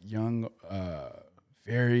this young,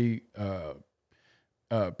 very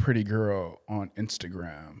pretty girl on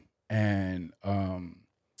Instagram. And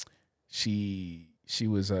she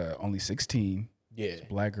was only 16. Yeah. She's a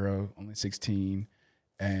black girl, only 16.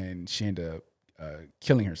 And she ended up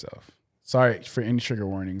killing herself. Sorry for any trigger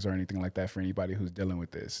warnings or anything like that for anybody who's dealing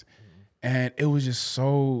with this. And it was just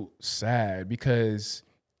so sad because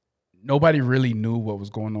nobody really knew what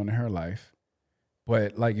was going on in her life.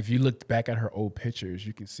 But like, if you looked back at her old pictures,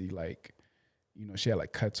 you can see like, you know, she had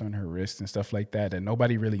like cuts on her wrists and stuff like that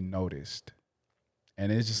nobody really noticed.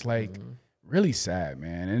 And it's just like really sad,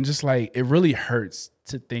 man. And just like, it really hurts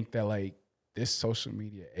to think that like this social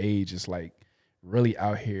media age is like really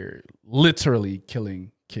out here literally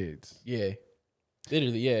killing kids. Yeah.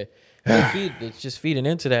 Literally, yeah. It's just feeding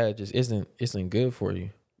into that. It just isn't good for you.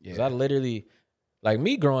 Because I literally, like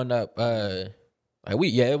me growing up, Like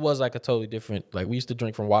it was like a totally different. Like we used to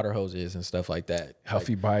drink from water hoses and stuff like that.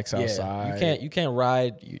 Healthy bikes outside. You can't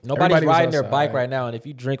ride. Nobody's riding their bike right now. And if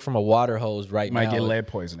you drink from a water hose right now, you might get lead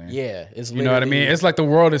poisoning. Yeah, it's you know what I mean. It's like the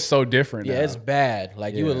world is so different. Yeah, now. It's bad.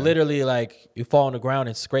 Like you would literally you fall on the ground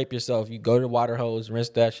and scrape yourself. You go to the water hose, rinse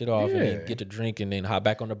that shit off, and then get to drink, and then hop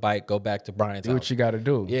back on the bike, go back to Brian's house. Do what you got to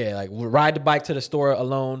do. Yeah, like ride the bike to the store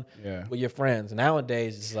alone with your friends.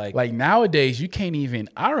 Nowadays, it's like nowadays you can't even.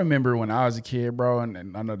 I remember when I was a kid, bro,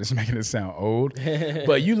 and I know this is making it sound old,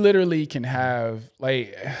 but you literally can have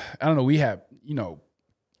I don't know. We have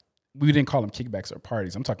we didn't call them kickbacks or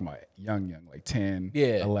parties. I'm talking about young, like 10,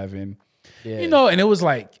 11. Yeah. And it was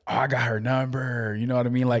like, oh, I got her number. You know what I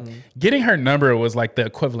mean? Like getting her number was like the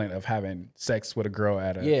equivalent of having sex with a girl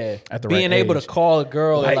at the being right able age. to call a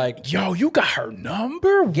girl like yo, you got her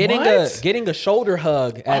number? Getting a shoulder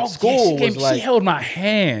hug at school she held my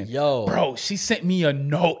hand. Yo. Bro, she sent me a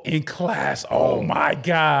note in class. Oh my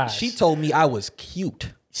gosh. She told me I was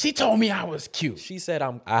cute. She told me I was cute. She said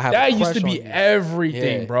I have that a crush used to be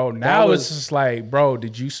everything, bro. Now it's just like, bro,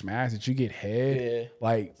 did you smash? Did you get head? Yeah.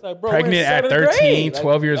 Like bro, pregnant at 13,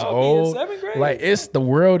 12 years old. Like the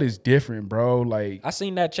world is different, bro. Like I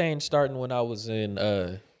seen that change starting when I was in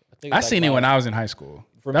I seen it when I was in high school.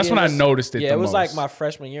 That's when I noticed it. Yeah, it was like my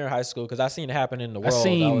freshman year in high school because I seen it happen in the world. I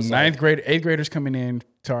seen 8th graders coming in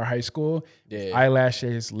to our high school. Yeah.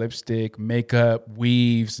 Eyelashes, lipstick, makeup,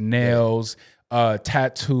 weaves, nails.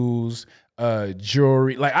 Tattoos,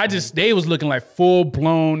 jewelry. Like they was looking like full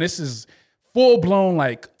blown. This is full blown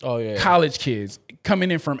like college kids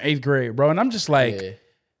coming in from 8th grade, bro. And I'm just like,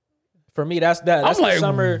 for me, that's the like,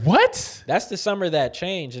 summer. What? That's the summer that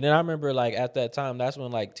changed. And then I remember like at that time, that's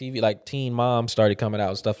when like TV, like Teen Mom started coming out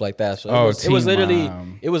and stuff like that. So it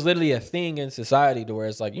was literally a thing in society to where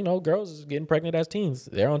it's like, girls is getting pregnant as teens.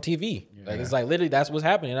 They're on TV. Yeah. Like it's like literally that's what's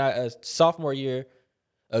happening. Sophomore year,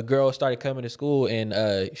 a girl started coming to school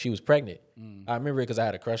and she was pregnant. I remember it because I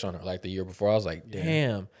had a crush on her like the year before. I was like,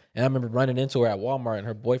 damn. And I remember running into her at Walmart and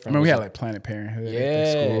her boyfriend. We had like Planned Parenthood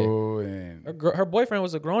at school. And her boyfriend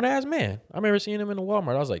was a grown ass man. I remember seeing him in the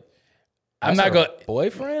Walmart. I was like, I'm not going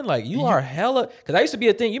boyfriend. Like you are hella. Because I used to be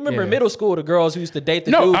a thing. You remember in middle school, the girls who used to date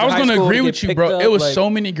the dudes. No, I was going to agree with you, bro. It was so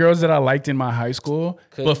many girls that I liked in my high school,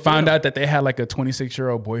 but found out that they had like a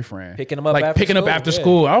 26-year-old boyfriend picking them up, after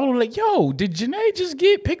school. I was like, yo, did Janae just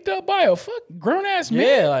get picked up by a grown ass man?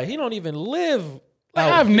 Yeah, like he don't even live.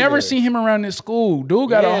 I've never seen him around this school. Dude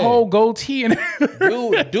got a whole goatee and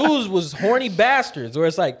dudes was horny bastards. Where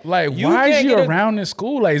it's like why is you around this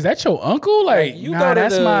school? Like, is that your uncle? Like,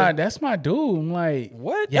 that's my dude. I'm like,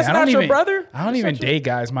 what? Yeah, that's not your brother. I don't even date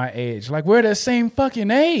guys my age. Like, we're the same fucking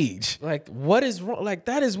age. Like, what is wrong? Like,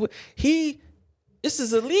 that is what this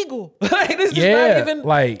is illegal. Like, this is not even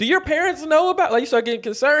like. Do your parents know about? Like, you start getting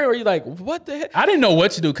concerned, or you like, what the heck? I didn't know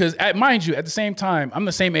what to do because, mind you, at the same time, I'm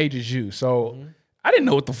the same age as you, so. I didn't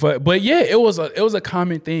know what the fuck, but yeah, it was a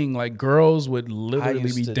common thing. Like girls would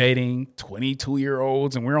literally be dating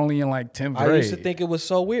 22-year-olds, and we're only in like 10th grade. I used to think it was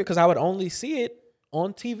so weird because I would only see it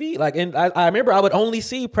on TV. Like, and I remember I would only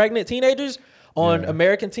see pregnant teenagers on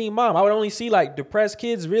American Teen Mom. I would only see like depressed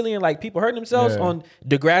kids really and like people hurting themselves on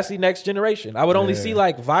Degrassi Next Generation. I would only see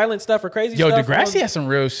like violent stuff or crazy stuff. Yo, Degrassi has some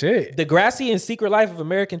real shit. Degrassi and Secret Life of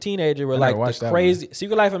American Teenager were like the crazy.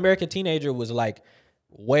 Secret Life of American Teenager was like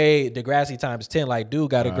way Degrassi times 10. Like, dude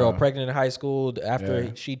got a girl pregnant in high school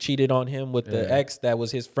after she cheated on him with the ex that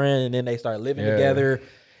was his friend, and then they started living together.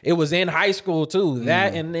 It was in high school too.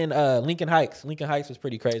 That and then Lincoln Heights. Lincoln Heights was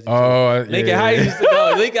pretty crazy. Oh, Lincoln Heights used to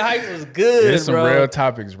go. Lincoln Heights was good. There's some real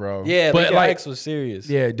topics, bro. Yeah, but Lincoln Heights was serious.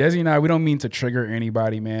 Yeah, Desi and I, we don't mean to trigger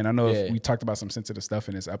anybody, man. I know we talked about some sensitive stuff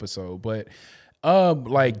in this episode, but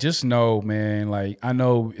like just know, man, like I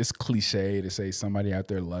know it's cliche to say somebody out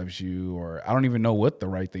there loves you, or I don't even know what the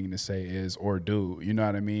right thing to say is or do, you know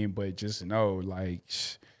what I mean? But just know, like,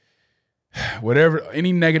 whatever,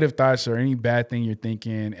 any negative thoughts or any bad thing you're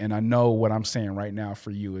thinking, and I know what I'm saying right now for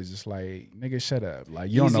you is just like, nigga, shut up. Like,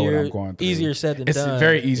 you don't know what I'm going through. Easier said than done. It's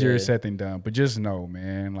very easier said than done, but just know,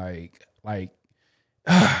 man, like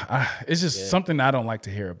it's just something I don't like to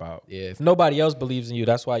hear about. Yeah, if nobody else believes in you,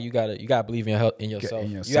 that's why you gotta believe in yourself.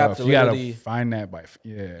 You have to gotta find that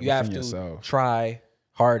you have to try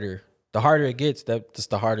harder. The harder it gets, that's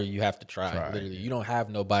the harder you have to try. Literally, you don't have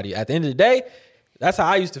nobody. At the end of the day, that's how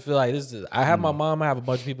I used to feel. Like I have my mom, I have a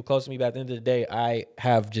bunch of people close to me, but at the end of the day,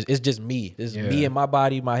 it's just me. This is me and my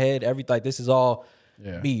body, my head, everything. Like, this is all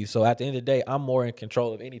me. So at the end of the day, I'm more in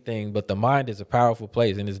control of anything. But the mind is a powerful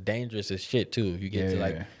place, and it's dangerous as shit too. If you get to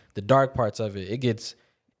like the dark parts of it, it gets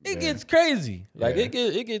crazy. Like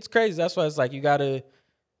it gets crazy. That's why it's like you gotta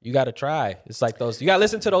You got to try. It's like those. You got to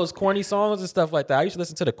listen to those corny songs and stuff like that. I used to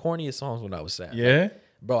listen to the corniest songs when I was sad. Yeah.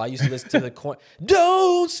 Bro, I used to listen to the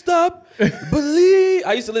Don't Stop Believe.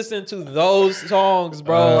 I used to listen to those songs,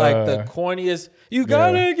 bro. Like the corniest. You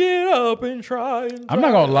gotta get up and try. I'm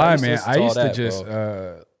not gonna lie, man. I used to just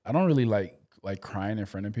I don't really like crying in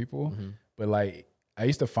front of people, but like I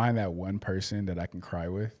used to find that one person that I can cry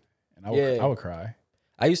with, and I would cry.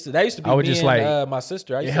 That used to be I would me just and my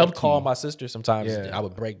sister. I used to call my sister sometimes. I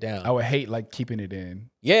would break down. I would hate like keeping it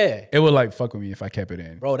in. Yeah. It would like fuck with me if I kept it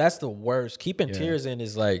in. Bro, that's the worst. Keeping tears in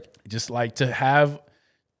is like just like to have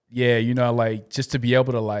like just to be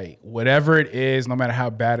able to like whatever it is, no matter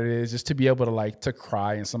how bad it is, just to be able to like to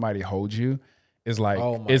cry and somebody hold you is like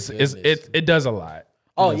it does a lot.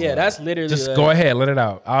 Oh yeah, that's literally just go ahead, let it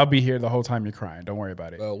out. I'll be here the whole time you're crying. Don't worry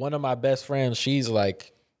about it. Bro, one of my best friends, she's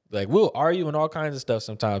like we'll argue and all kinds of stuff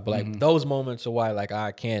sometimes, but like those moments are why like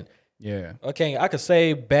I can't. Yeah. Okay, I could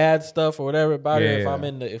say bad stuff or whatever about it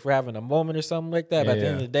if we're having a moment or something like that. But at the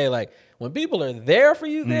end of the day, like when people are there for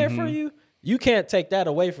you, you can't take that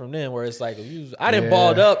away from them. Where it's like I done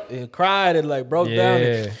balled up and cried and like broke down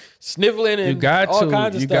and sniffling and all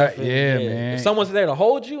kinds of stuff. Man. If someone's there to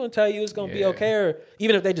hold you and tell you it's gonna be okay, or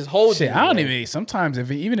even if they just hold you. I don't even. Sometimes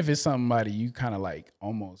even if it's somebody you kind of like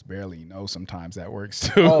almost barely know, sometimes that works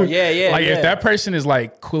too. Oh yeah. Like if that person is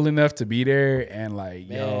like cool enough to be there and like,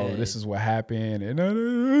 yo, this is what happened, and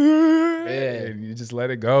you just let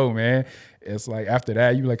it go, man. It's like after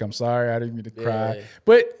that, you like, I'm sorry, I didn't mean to cry.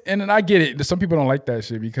 And then I get it. Some people don't like that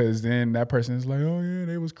shit because then that person is like, oh yeah,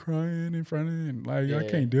 they was crying in front of me. And like, I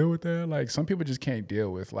can't deal with that. Like some people just can't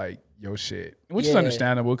deal with like your shit, which is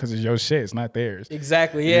understandable because it's your shit. It's not theirs.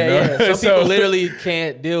 Exactly. Yeah. Some people literally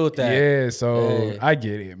can't deal with that. Yeah. So I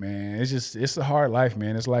get it, man. It's a hard life,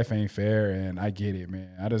 man. This life ain't fair. And I get it, man.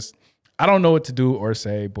 I don't know what to do or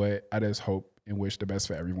say, but I just hope and wish the best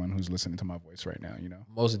for everyone who's listening to my voice right now,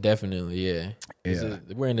 Most definitely, yeah.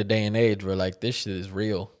 We're in the day and age where like this shit is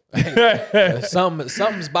real.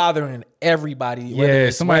 Something's bothering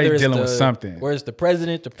everybody. Somebody dealing with something. Whereas the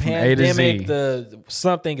president, the pandemic,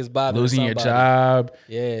 something is bothering losing somebody. your job,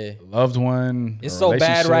 a loved one. It's so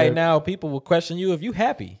bad right now. People will question you if you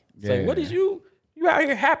happy. It's like, what is you out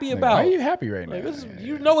here happy about? Why are you happy right now?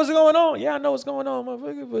 You know what's going on? Yeah, I know what's going on,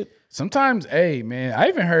 motherfucker. But sometimes, man, I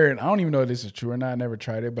even heard. I don't even know if this is true or not. I never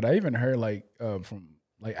tried it, but I even heard like from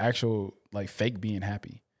like actual like fake being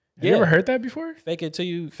happy. Have you ever heard that before? Fake it till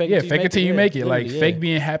you fake it till you make it. Like fake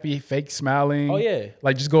being happy, fake smiling. Oh yeah.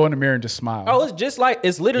 Like just go in the mirror and just smile. Oh, it's just like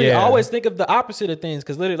it's literally. I always think of the opposite of things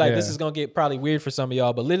because literally, like this is gonna get probably weird for some of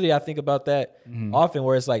y'all, but literally, I think about that often.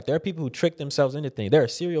 Where it's like there are people who trick themselves into things. There are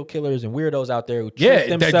serial killers and weirdos out there who trick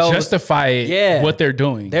themselves. That justify what they're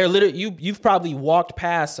doing. They're literally you've probably walked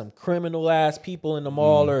past some criminal ass people in the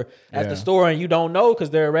mall or at the store and you don't know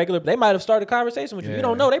because they're irregular. They might have started a conversation with you. You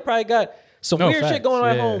don't know. They probably got some weird shit going on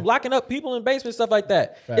at home, locking up people in basements, stuff like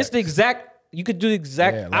that. Facts. It's the exact. You could do the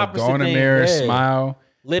exact opposite. Go in the mirror, smile,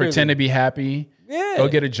 pretend to be happy. Yeah, go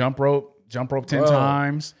get a jump rope 10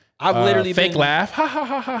 times. I've literally fake laugh, ha ha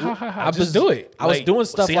ha ha ha ha. Just do it. I was doing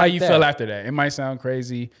stuff. See like how you feel after that. It might sound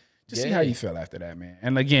crazy. Just see how you feel after that, man.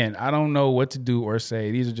 And again, I don't know what to do or say.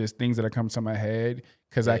 These are just things that are coming to my head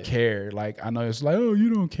because I care. Like I know it's like, oh,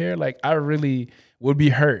 you don't care. Like I really would be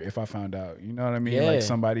hurt if I found out. You know what I mean? Like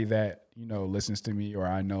somebody that listens to me or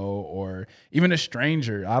I know or even a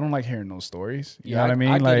stranger. I don't like hearing those stories. You know what I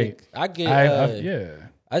mean?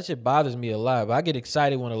 That shit bothers me a lot. But I get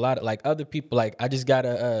excited when a lot of like other people like I just got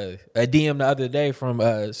a DM the other day from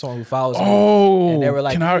someone who follows me. Oh, and they were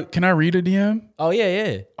like, can I read a DM? Oh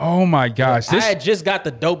yeah. Oh my gosh, I had just got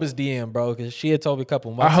the dopest DM, bro, because she had told me a couple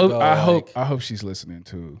months ago. I hope she's listening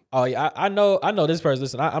too. Oh yeah, I know this person.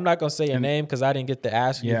 Listen, I'm not gonna say your name because I didn't get to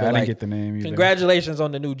ask you. Yeah, I didn't get the name either. Congratulations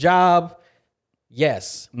on the new job.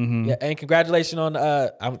 Yes. Yeah, and congratulations on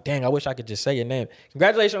I wish I could just say your name.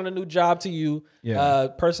 Congratulations on the new job to you. Yeah.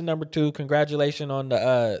 Person number 2, congratulations on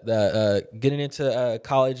the getting into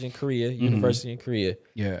college in Korea, university in Korea.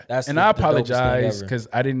 Yeah. I apologize because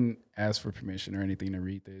I didn't ask for permission or anything to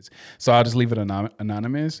read this. So I'll just leave it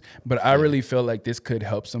anonymous. But I really feel like this could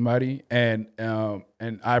help somebody. And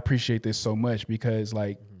I appreciate this so much because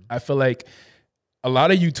like I feel like a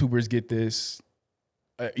lot of YouTubers get this.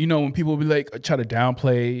 When people be like try to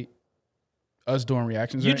downplay us doing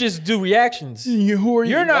reactions, you just do reactions. Who are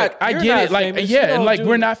you? You're not. I get it. Like and like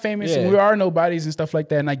we're not famous and we are nobodies and stuff like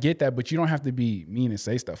that. And I get that, but you don't have to be mean and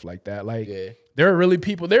say stuff like that. Like there are really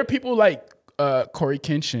people. There are people like Corey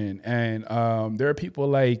Kenshin, and there are people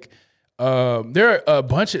like There are a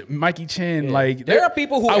bunch of Mikey Chin. Yeah. Like there are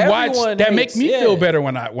people who I watch that make me feel better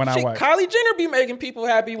when I watch. Kylie Jenner be making people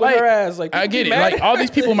happy with her ass. Like I get it. Like all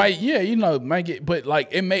these people might get, but like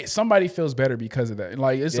it may somebody feels better because of that.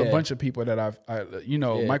 Like it's a bunch of people that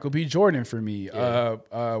Michael B. Jordan for me,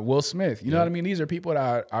 Will Smith. You know what I mean? These are people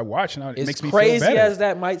that I watch and it makes me feel better. As crazy as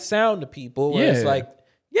that might sound to people, where it's like,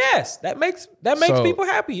 yes, that makes people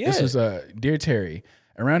happy. Yeah. This was Dear Terry.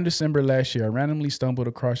 Around December last year, I randomly stumbled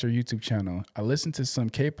across your YouTube channel. I listened to some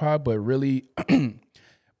K-pop, but really,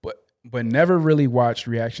 but never really watched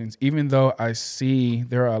reactions. Even though I see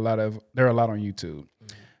there are a lot on YouTube. Mm-hmm.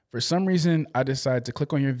 For some reason, I decided to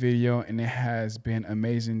click on your video, and it has been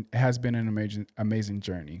amazing. It has been an amazing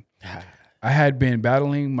journey. I had been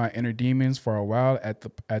battling my inner demons for a while.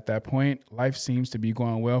 At that point, life seems to be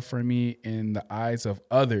going well for me in the eyes of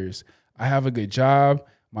others. I have a good job,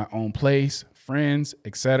 my own place, friends,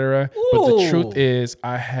 etc. But the truth is,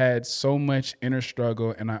 I had so much inner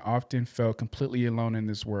struggle, and I often felt completely alone in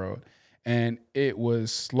this world, and it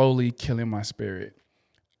was slowly killing my spirit.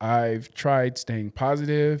 I've tried staying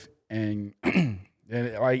positive, and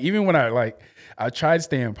like even when I tried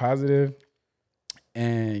staying positive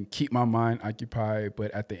and keep my mind occupied,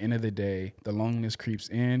 but at the end of the day, the loneliness creeps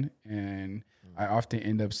in, and I often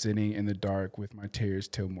end up sitting in the dark with my tears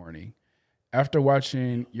till morning. After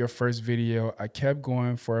watching your first video, I kept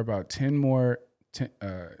going for about 10 more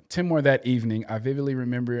that evening. I vividly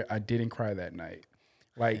remember I didn't cry that night.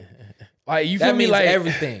 Like you feel me? Like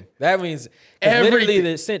everything. That means literally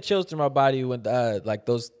it sent chills through my body when I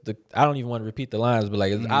don't even want to repeat the lines, but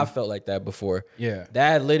like I felt like that before. Yeah,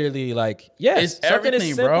 that literally it's something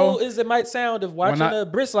as simple as it might sound of watching a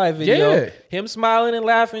Briss Live video, him smiling and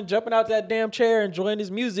laughing, jumping out that damn chair, enjoying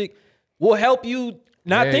his music will help you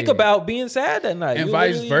not think about being sad that night. And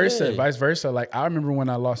vice versa. Like I remember when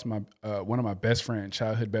I lost my one of my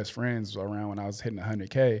childhood best friends around when I was hitting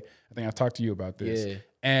 100K. I think I talked to you about this. Yeah.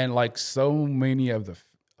 And like so many of the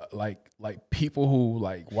like people who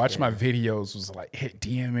like watch my videos was like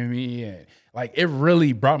DMing me, and like it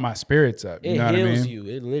really brought my spirits up. You know what I mean? It heals you.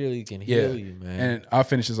 It literally can heal you, man. And I'll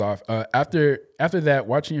finish this off. After that,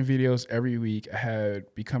 watching your videos every week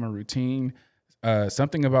had become a routine.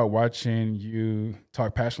 Something about watching you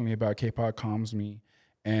talk passionately about K-pop calms me,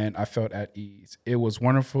 and I felt at ease. It was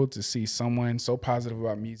wonderful to see someone so positive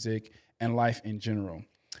about music and life in general.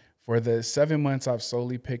 For the 7 months I've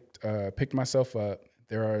slowly picked myself up,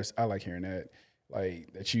 I like hearing that,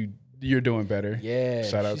 like that you're doing better. Yeah.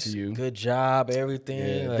 Shout out to you. Good job,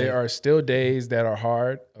 everything. Yeah, there are still days that are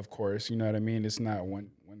hard, of course, you know what I mean? It's not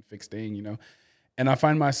one fixed thing, you know. And I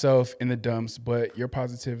find myself in the dumps, but your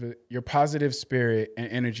positive spirit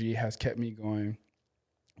and energy has kept me going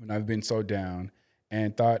when I've been so down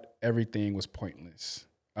and thought everything was pointless.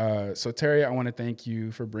 So Terry, I want to thank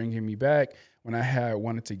you for bringing me back when I had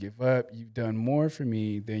wanted to give up. You've done more for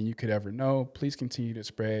me than you could ever know. Please continue to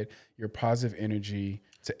spread your positive energy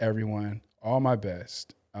to everyone. All my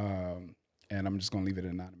best. And I'm just going to leave it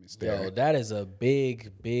anonymous there. Yo, that is a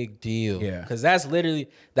big, big deal. Yeah. Because that's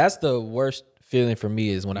the worst feeling for me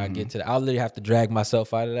is when I get to that. I'll literally have to drag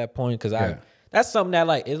myself out of that point because that's something that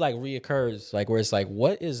it reoccurs, like where it's like,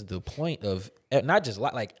 what is the point of not just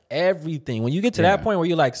like everything? When you get to that point where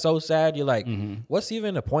you're like so sad, you're like, what's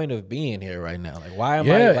even the point of being here right now? Like, why am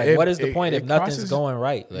I like, what is the point if nothing's going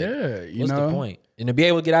right? Like, what's the point? And to be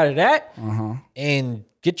able to get out of that and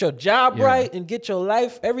get your job right and get your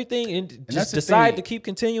life, everything, and just decide to keep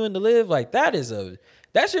continuing to live, like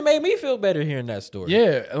that shit made me feel better hearing that story.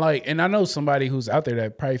 Yeah, like, and I know somebody who's out there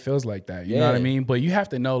that probably feels like that. You know what I mean? But you have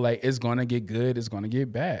to know, like, it's gonna get good, it's gonna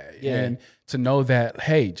get bad, and to know that,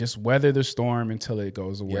 hey, just weather the storm until it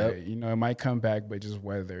goes away. You know, it might come back, but just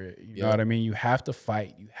weather it. You know what I mean? You have to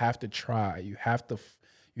fight. You have to try. You have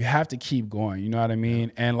to keep going. You know what I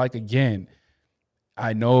mean? And like again,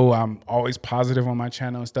 I know I'm always positive on my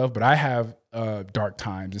channel and stuff, but I have dark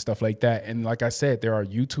times and stuff like that. And like I said, there are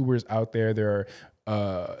YouTubers out there. There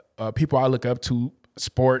are people I look up to,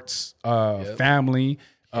 sports, family,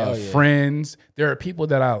 friends. There are people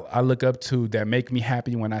that I look up to that make me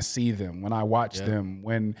happy when I see them, when I watch them,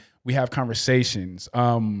 when we have conversations,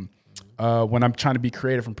 when I'm trying to be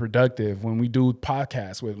creative and productive, when we do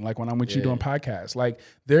podcasts when I'm with you doing podcasts, like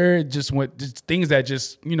they're just things that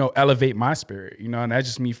just, you know, elevate my spirit, you know, and that's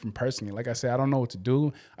just me from personally. Like I said, I don't know what to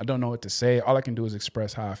do. I don't know what to say. All I can do is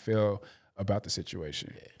express how I feel about the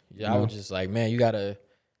situation. I was just like, man, you gotta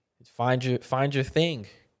find your thing.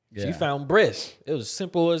 Yeah. She found Briss. It was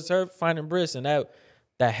simple as her finding Briss, and that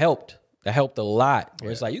helped That helped a lot.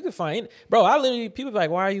 Where it's like, you can find, bro, people be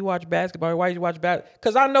like, why are you watch basketball? Why you watch basketball?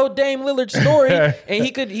 Because I know Dame Lillard's story and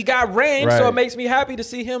he got range. Right. So it makes me happy to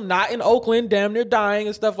see him not in Oakland, damn near dying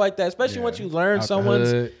and stuff like that. Especially once you learn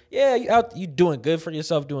you doing good for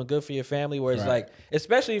yourself, doing good for your family. Where it's like,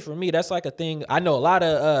 especially for me, that's like a thing. I know a lot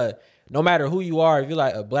of, no matter who you are, if you're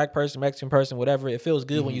like a black person, Mexican person, whatever, it feels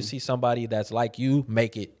good when you see somebody that's like you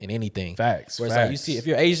make it in anything. Facts. Where it's like you see, if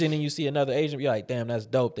you're Asian and you see another Asian, you're like, damn, that's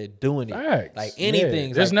dope. They're doing it. Facts. Like anything.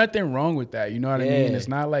 Yeah. There's nothing wrong with that. You know what I mean? It's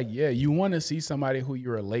not like, you want to see somebody who you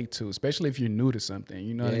relate to, especially if you're new to something.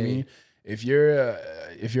 You know what I mean? If you're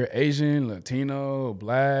Asian, Latino,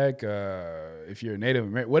 Black, if you're Native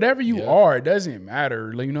American, whatever you are, it doesn't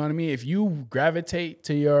matter. Like, you know what I mean? If you gravitate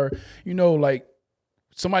to your, like,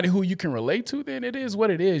 somebody who you can relate to, then it is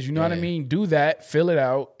what it is. You know what I mean? Do that, fill it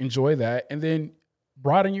out, enjoy that, and then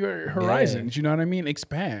broaden your horizons. You know what I mean?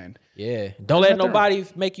 Expand. Yeah. Don't let nobody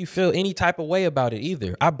make you feel any type of way about it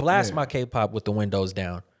either. I blast my K-pop with the windows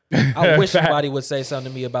down. I wish somebody would say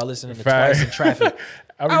something to me about listening to Twice in traffic.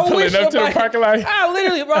 I be pulling up to the parking lot. I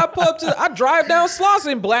literally, bro, I drive down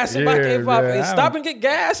Slauson blasting my K-pop and stop and get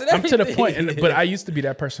gas and everything. I'm to the point, but I used to be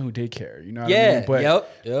that person who did care. You know what I mean?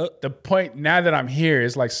 But the point now that I'm here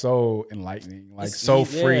is like so enlightening, like so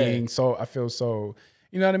freeing. So I feel so,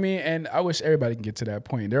 you know what I mean? And I wish everybody can get to that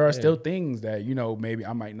point. There are still things that, maybe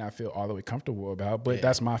I might not feel all the way comfortable about, but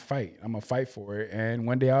that's my fight. I'm going to fight for it. And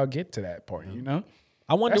one day I'll get to that point,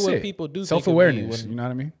 I wonder what people do. Self-awareness, you know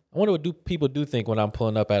what I mean? I wonder what people do think when I'm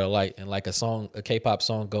pulling up at a light and like a K-pop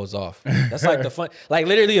song goes off. That's like the fun. Like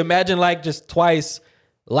literally imagine like just Twice,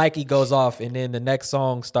 Likey goes off and then the next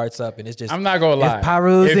song starts up and it's just. I'm not gonna lie. If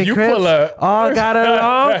Pyrus and Crips pull up, all got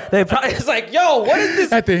along. They probably it's like, yo, what is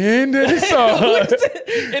this? At the end of the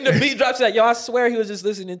song, and the beat drops like, yo, I swear he was just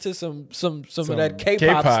listening to some of that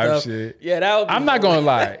K-pop stuff. Shit. Yeah, that. I'm not gonna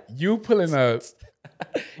lie. You pulling up.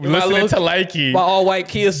 Listening to Likey, my all white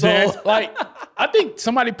Kia Soul. Like, I think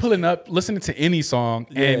somebody pulling up, listening to any song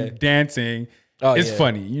and dancing is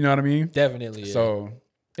funny. You know what I mean? Definitely. Yeah. So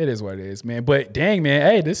it is what it is, man. But dang, man,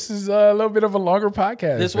 hey, this is a little bit of a longer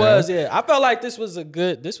podcast. This was, I felt like this was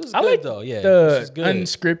good. This was good like though. Yeah, this was good.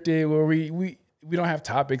 Unscripted where we don't have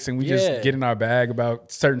topics and we just get in our bag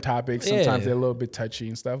about certain topics. Sometimes they're a little bit touchy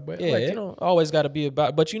and stuff, but it don't always got to be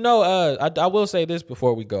about. But I will say this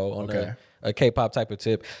before we go on a K-pop type of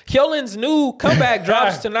tip. Hyolin's new comeback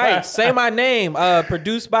drops tonight. Say My Name.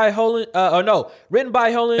 Produced by Hyollin. Written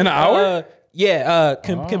by Hyollin. In an hour?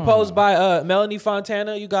 Composed by Melanie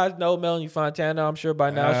Fontana. You guys know Melanie Fontana, I'm sure by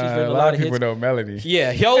now. She's written a lot of hits. People know Melanie.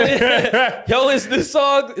 Yeah, Hyolin's new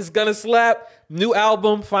song is gonna slap. New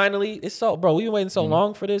album, finally. It's so, bro, we've been waiting so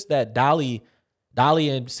long for this that Dolly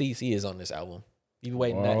and CC is on this album. You've been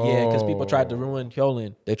waiting that, because people tried to ruin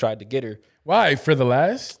Hyolin. They tried to get her. Why? For the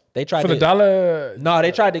last? They tried for the dollar. No,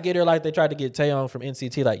 they tried to get her like they tried to get Taeyong from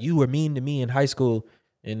NCT. Like, you were mean to me in high school.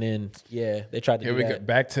 And then, they tried to do that. Get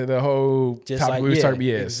back to the whole just topic like, we were talking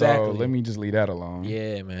about. Exactly. So let me just leave that alone.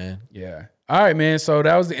 Yeah, man. Yeah. All right, man. So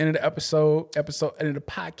that was the end of the episode end of the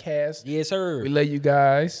podcast. Yes, sir. We love you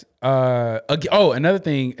guys. Another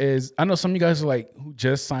thing is, I know some of you guys are like, who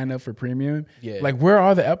just signed up for premium. Yeah. Like, where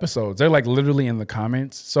are the episodes? They're like literally in the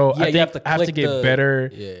comments. So I think I have to get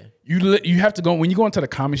better. Yeah. You have to go, when you go into the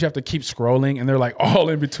comments, you have to keep scrolling and they're like all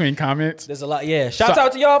in between comments. There's a lot. Yeah. Shouts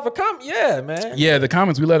out to y'all for Yeah, man. Yeah, the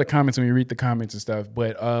comments. We love the comments when we read the comments and stuff.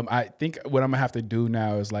 But I think what I'm going to have to do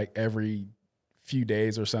now is like every few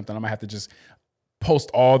days or something, I'm gonna have to just post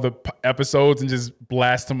all the episodes and just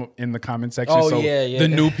blast them in the comment section. The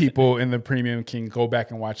new people in the premium can go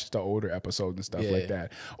back and watch the older episodes and stuff like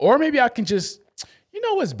that. Or maybe I can just,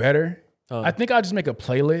 what's better? I think I'll just make a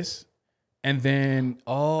playlist and then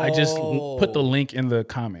I just put the link in the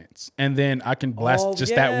comments and then I can blast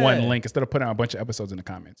that one link instead of putting out a bunch of episodes in the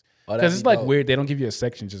comments. Because it's like weird. They don't give you a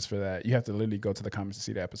section just for that. You have to literally go to the comments to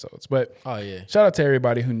see the episodes. But shout out to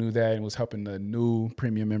everybody who knew that and was helping the new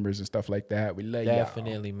premium members and stuff like that. We love y'all.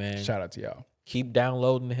 Definitely, man. Shout out to y'all. Keep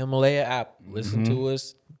downloading the Himalaya app. Listen to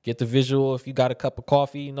us. Get the visual. If you got a cup of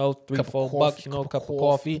coffee, $3-4 bucks, a cup of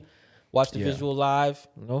coffee. Watch the visual live,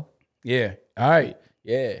 Yeah. All right.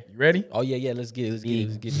 Yeah. You ready? Oh, yeah. Let's get it. Yeah.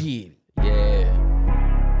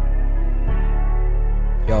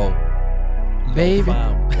 Yo. Baby.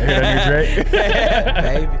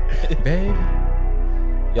 Baby.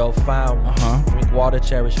 Yo, fam. Drink water,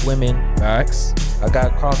 cherish women. Facts. I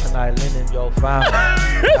got crocodile linen. Yo, fam.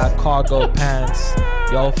 Got cargo pants.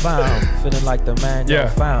 Yo, fam. Feeling like the man. Yo,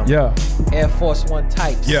 fam. Yeah. Air Force One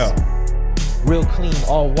tights. Yeah. Real clean,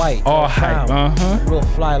 all white. All hype. Real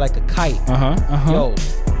fly like a kite. Yo,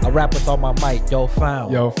 I rap with all my might. Yo, fam.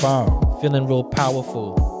 Feeling real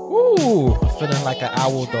powerful. Woo. Ooh. I'm feeling like an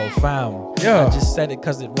owl though, fam. Yeah. I just said it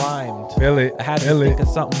cause it rhymed. Feel it. I had to think of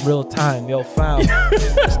something real time. Yo, fam.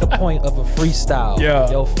 What's the point of a freestyle? Yeah.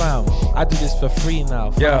 Yo, fam. I do this for free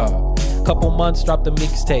now, fam. Yeah. Couple months, dropped a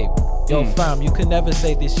mixtape. Yo, fam, you can never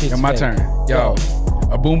say this shit's My fake. turn. Yo.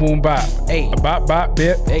 A boom boom bop. Hey. A bop bop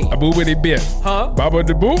bip. Hey. A boo with the bip. Huh? Bop with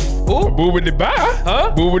the boop. Ooh. A boo with the bop.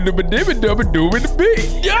 Huh? Boo with the dibba dubba do with the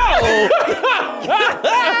beat. Yo!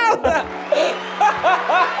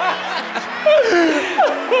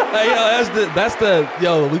 Hey,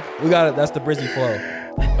 yo, we got it. That's the Brizzy flow.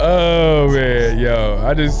 Oh man, yo,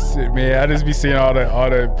 I just be seeing all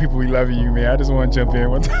the people we love you, man. I just want to jump in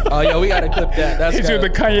one time. Oh, yo, we gotta clip that. That's Hit you with the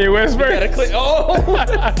Kanye West verse. Gotta clip. Oh,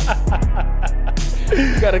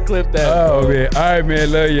 you gotta clip that. Oh man, all right,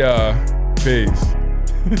 man, love y'all. Peace.